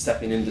strengths, and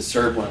stepping in to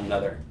serve one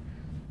another,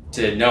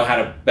 to know how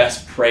to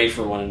best pray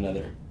for one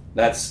another.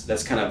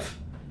 That's kind of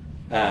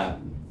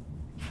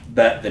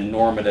the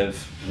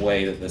normative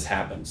way that this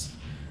happens.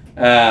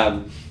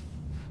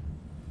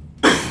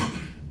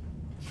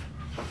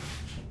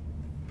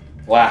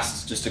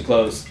 Last, just to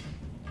close,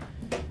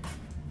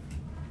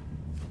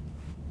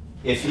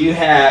 if you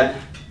had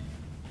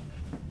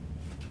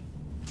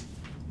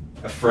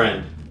a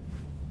friend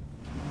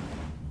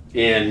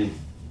in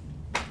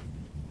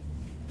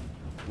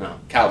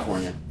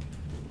California,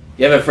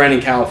 you have a friend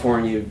in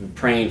California you've been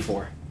praying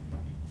for,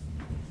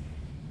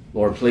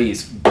 Lord,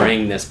 please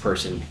bring this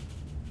person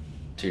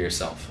to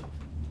yourself.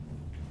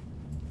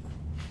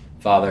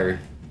 Father,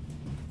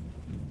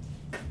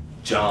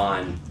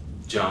 John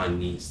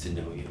needs to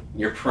know you.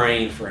 You're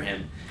praying for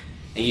him,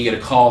 and you get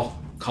a call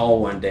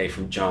one day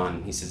from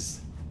John. He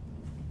says,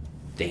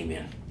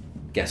 Damien,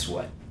 guess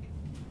what?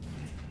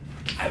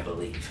 I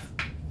believe.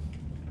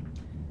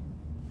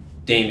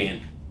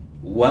 Damien,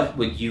 what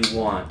would you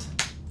want?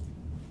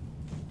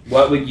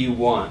 What would you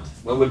want?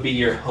 What would be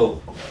your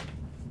hope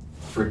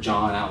for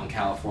John out in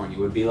California?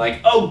 Would be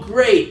like, oh,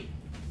 great,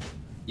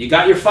 you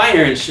got your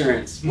fire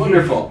insurance,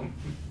 wonderful.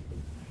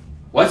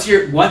 What's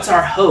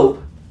our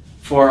hope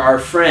for our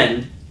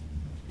friend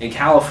in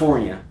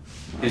California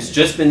who's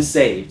just been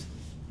saved?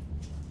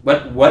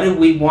 What do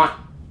we want?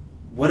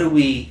 What do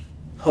we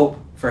hope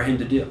for him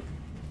to do?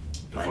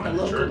 Like a Find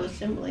local church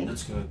assembly.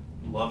 that's going to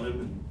love him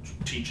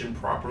and teach him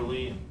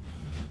properly,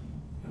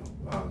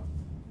 and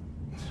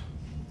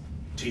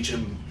teach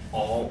him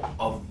all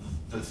of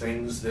the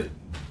things that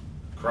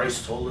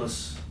Christ told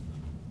us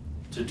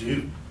to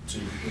do, to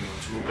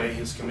obey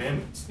His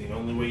commandments. The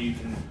only way you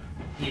can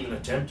even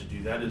attempt to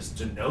do that is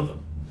to know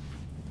them.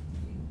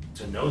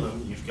 To know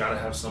them, you've got to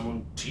have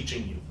someone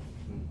teaching you,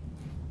 and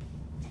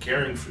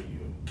caring for you,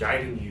 and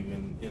guiding you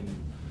in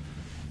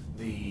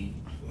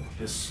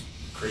this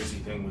crazy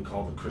thing we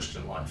call the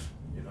Christian life.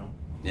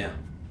 Yeah.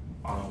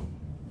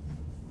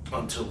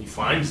 Until he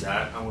finds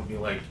that, I'm gonna be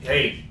like,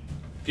 hey,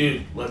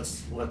 dude,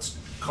 let's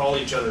call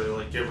each other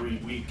like every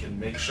week and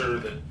make sure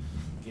that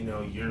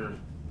you're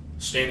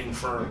standing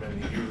firm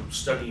and that you're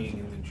studying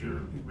and that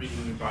you're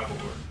reading your Bible,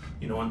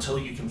 or until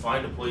you can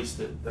find a place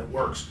that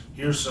works.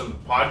 Here's some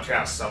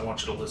podcasts I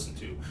want you to listen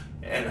to,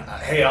 and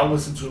hey, I'll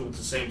listen to them at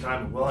the same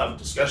time, and we'll have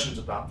discussions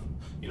about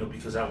them.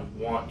 Because I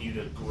want you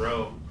to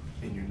grow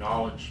in your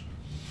knowledge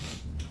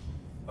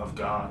of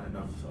God and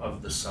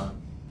of the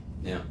Son.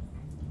 Yeah.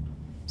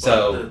 But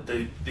So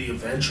the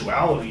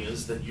eventuality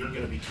is that you're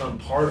going to become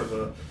part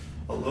of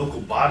a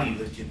local body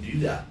that can do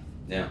that.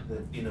 Yeah.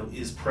 That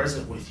is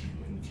present with you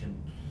and can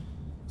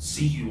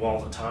see you all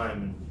the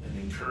time and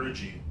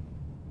encourage you.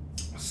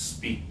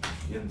 Speak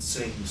and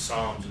sing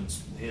psalms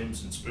and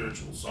hymns and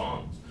spiritual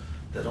songs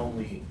that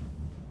only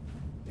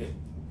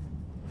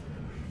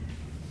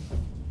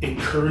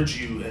encourage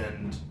you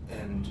and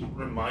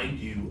remind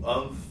you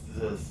of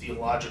the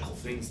theological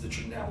things that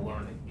you're now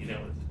learning.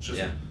 It's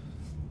just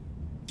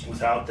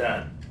without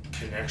that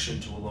connection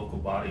to a local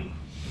body,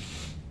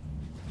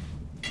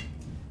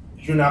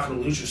 you're not going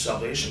to lose your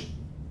salvation.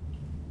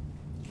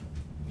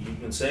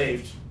 You've been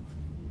saved.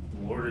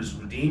 The Lord has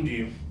redeemed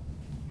you.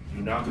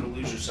 You're not going to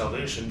lose your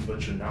salvation,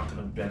 but you're not going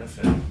to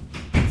benefit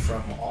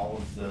from all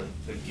of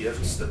the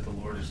gifts that the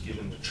Lord has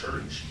given the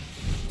church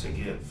to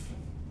give.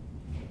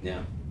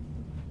 Yeah.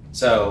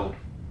 So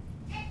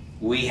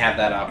we have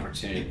that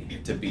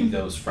opportunity to be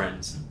those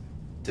friends,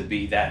 to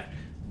be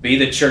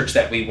the church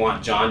that we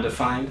want John to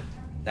find.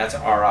 That's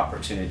our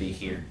opportunity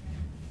here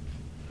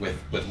with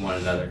one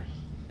another.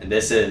 And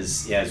this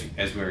is,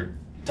 as we were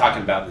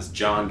talking about this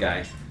John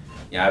guy,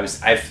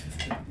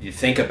 you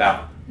think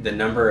about the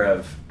number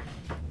of,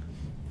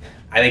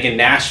 I think in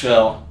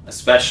Nashville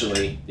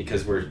especially,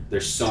 because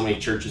there's so many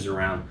churches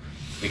around,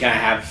 we kind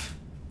of have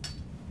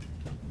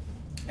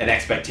an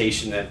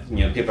expectation that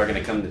people are going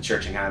to come to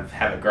church and kind of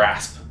have a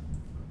grasp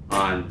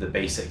on the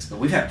basics. But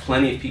we've had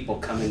plenty of people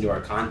come into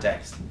our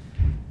context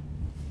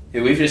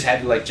who we've just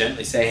had to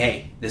gently say,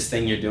 hey, this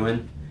thing you're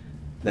doing,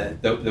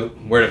 the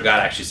Word of God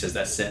actually says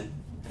that's sin.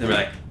 And we're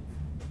like,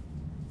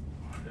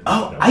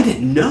 oh, I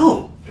didn't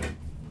know.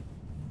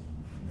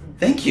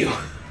 Thank you.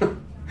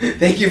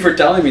 Thank you for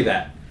telling me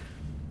that.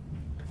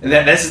 And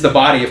this is the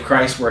body of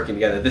Christ working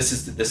together. This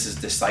is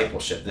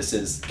discipleship. This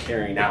is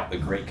carrying out the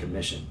Great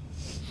Commission,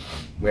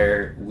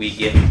 where we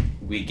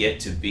get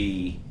to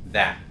be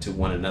that to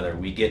one another.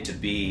 We get to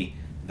be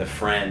the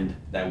friend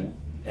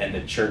and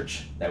the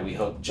church that we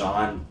hope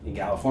John in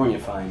California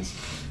finds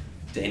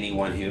to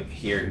anyone who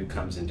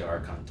comes into our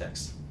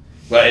context.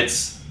 Well,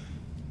 it's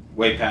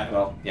way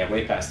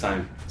past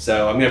time.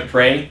 So I'm going to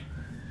pray,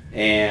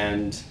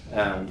 and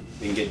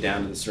we can get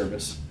down to the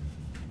service.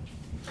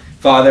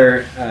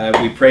 Father,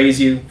 we praise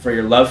you for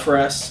your love for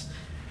us.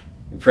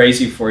 We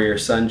praise you for your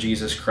Son,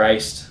 Jesus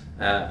Christ,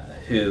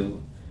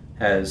 who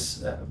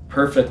has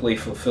perfectly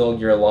fulfilled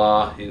your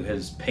law, who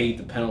has paid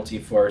the penalty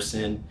for our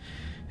sin,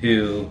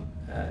 who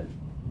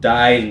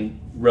died and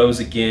rose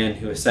again,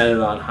 who ascended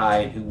on high,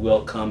 and who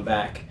will come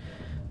back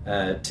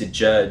to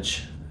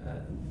judge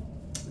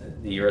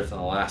the earth on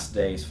the last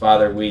days.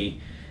 Father,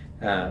 we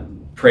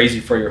praise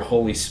you for your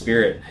Holy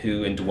Spirit,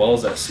 who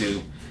indwells us,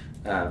 who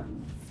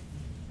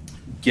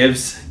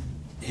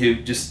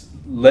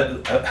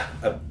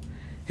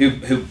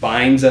who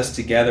binds us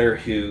together,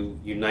 who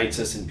unites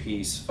us in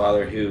peace.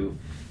 Father, who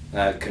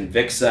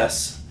convicts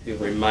us, who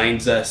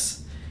reminds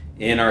us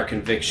in our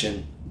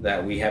conviction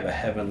that we have a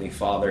heavenly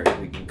Father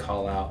who we can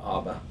call out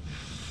Abba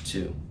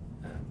to.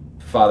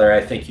 Father,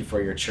 I thank you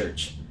for your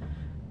church,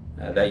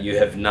 that you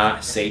have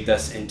not saved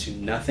us into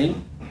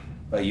nothing,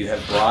 but you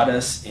have brought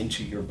us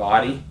into your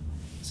body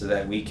so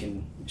that we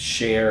can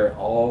share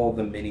all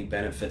the many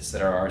benefits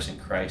that are ours in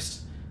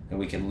Christ, and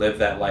we can live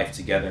that life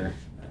together,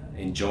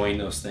 enjoying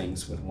those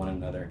things with one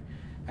another.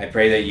 I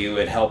pray that you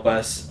would help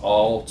us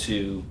all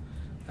to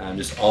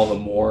just all the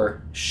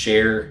more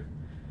sharing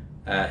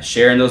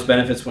those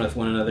benefits with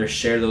one another,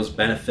 share those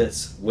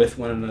benefits with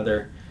one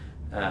another,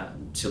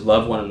 to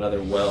love one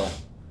another well,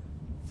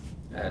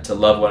 to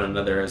love one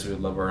another as we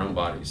love our own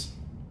bodies.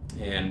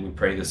 And we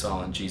pray this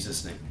all in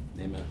Jesus' name.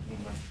 Amen.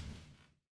 Amen.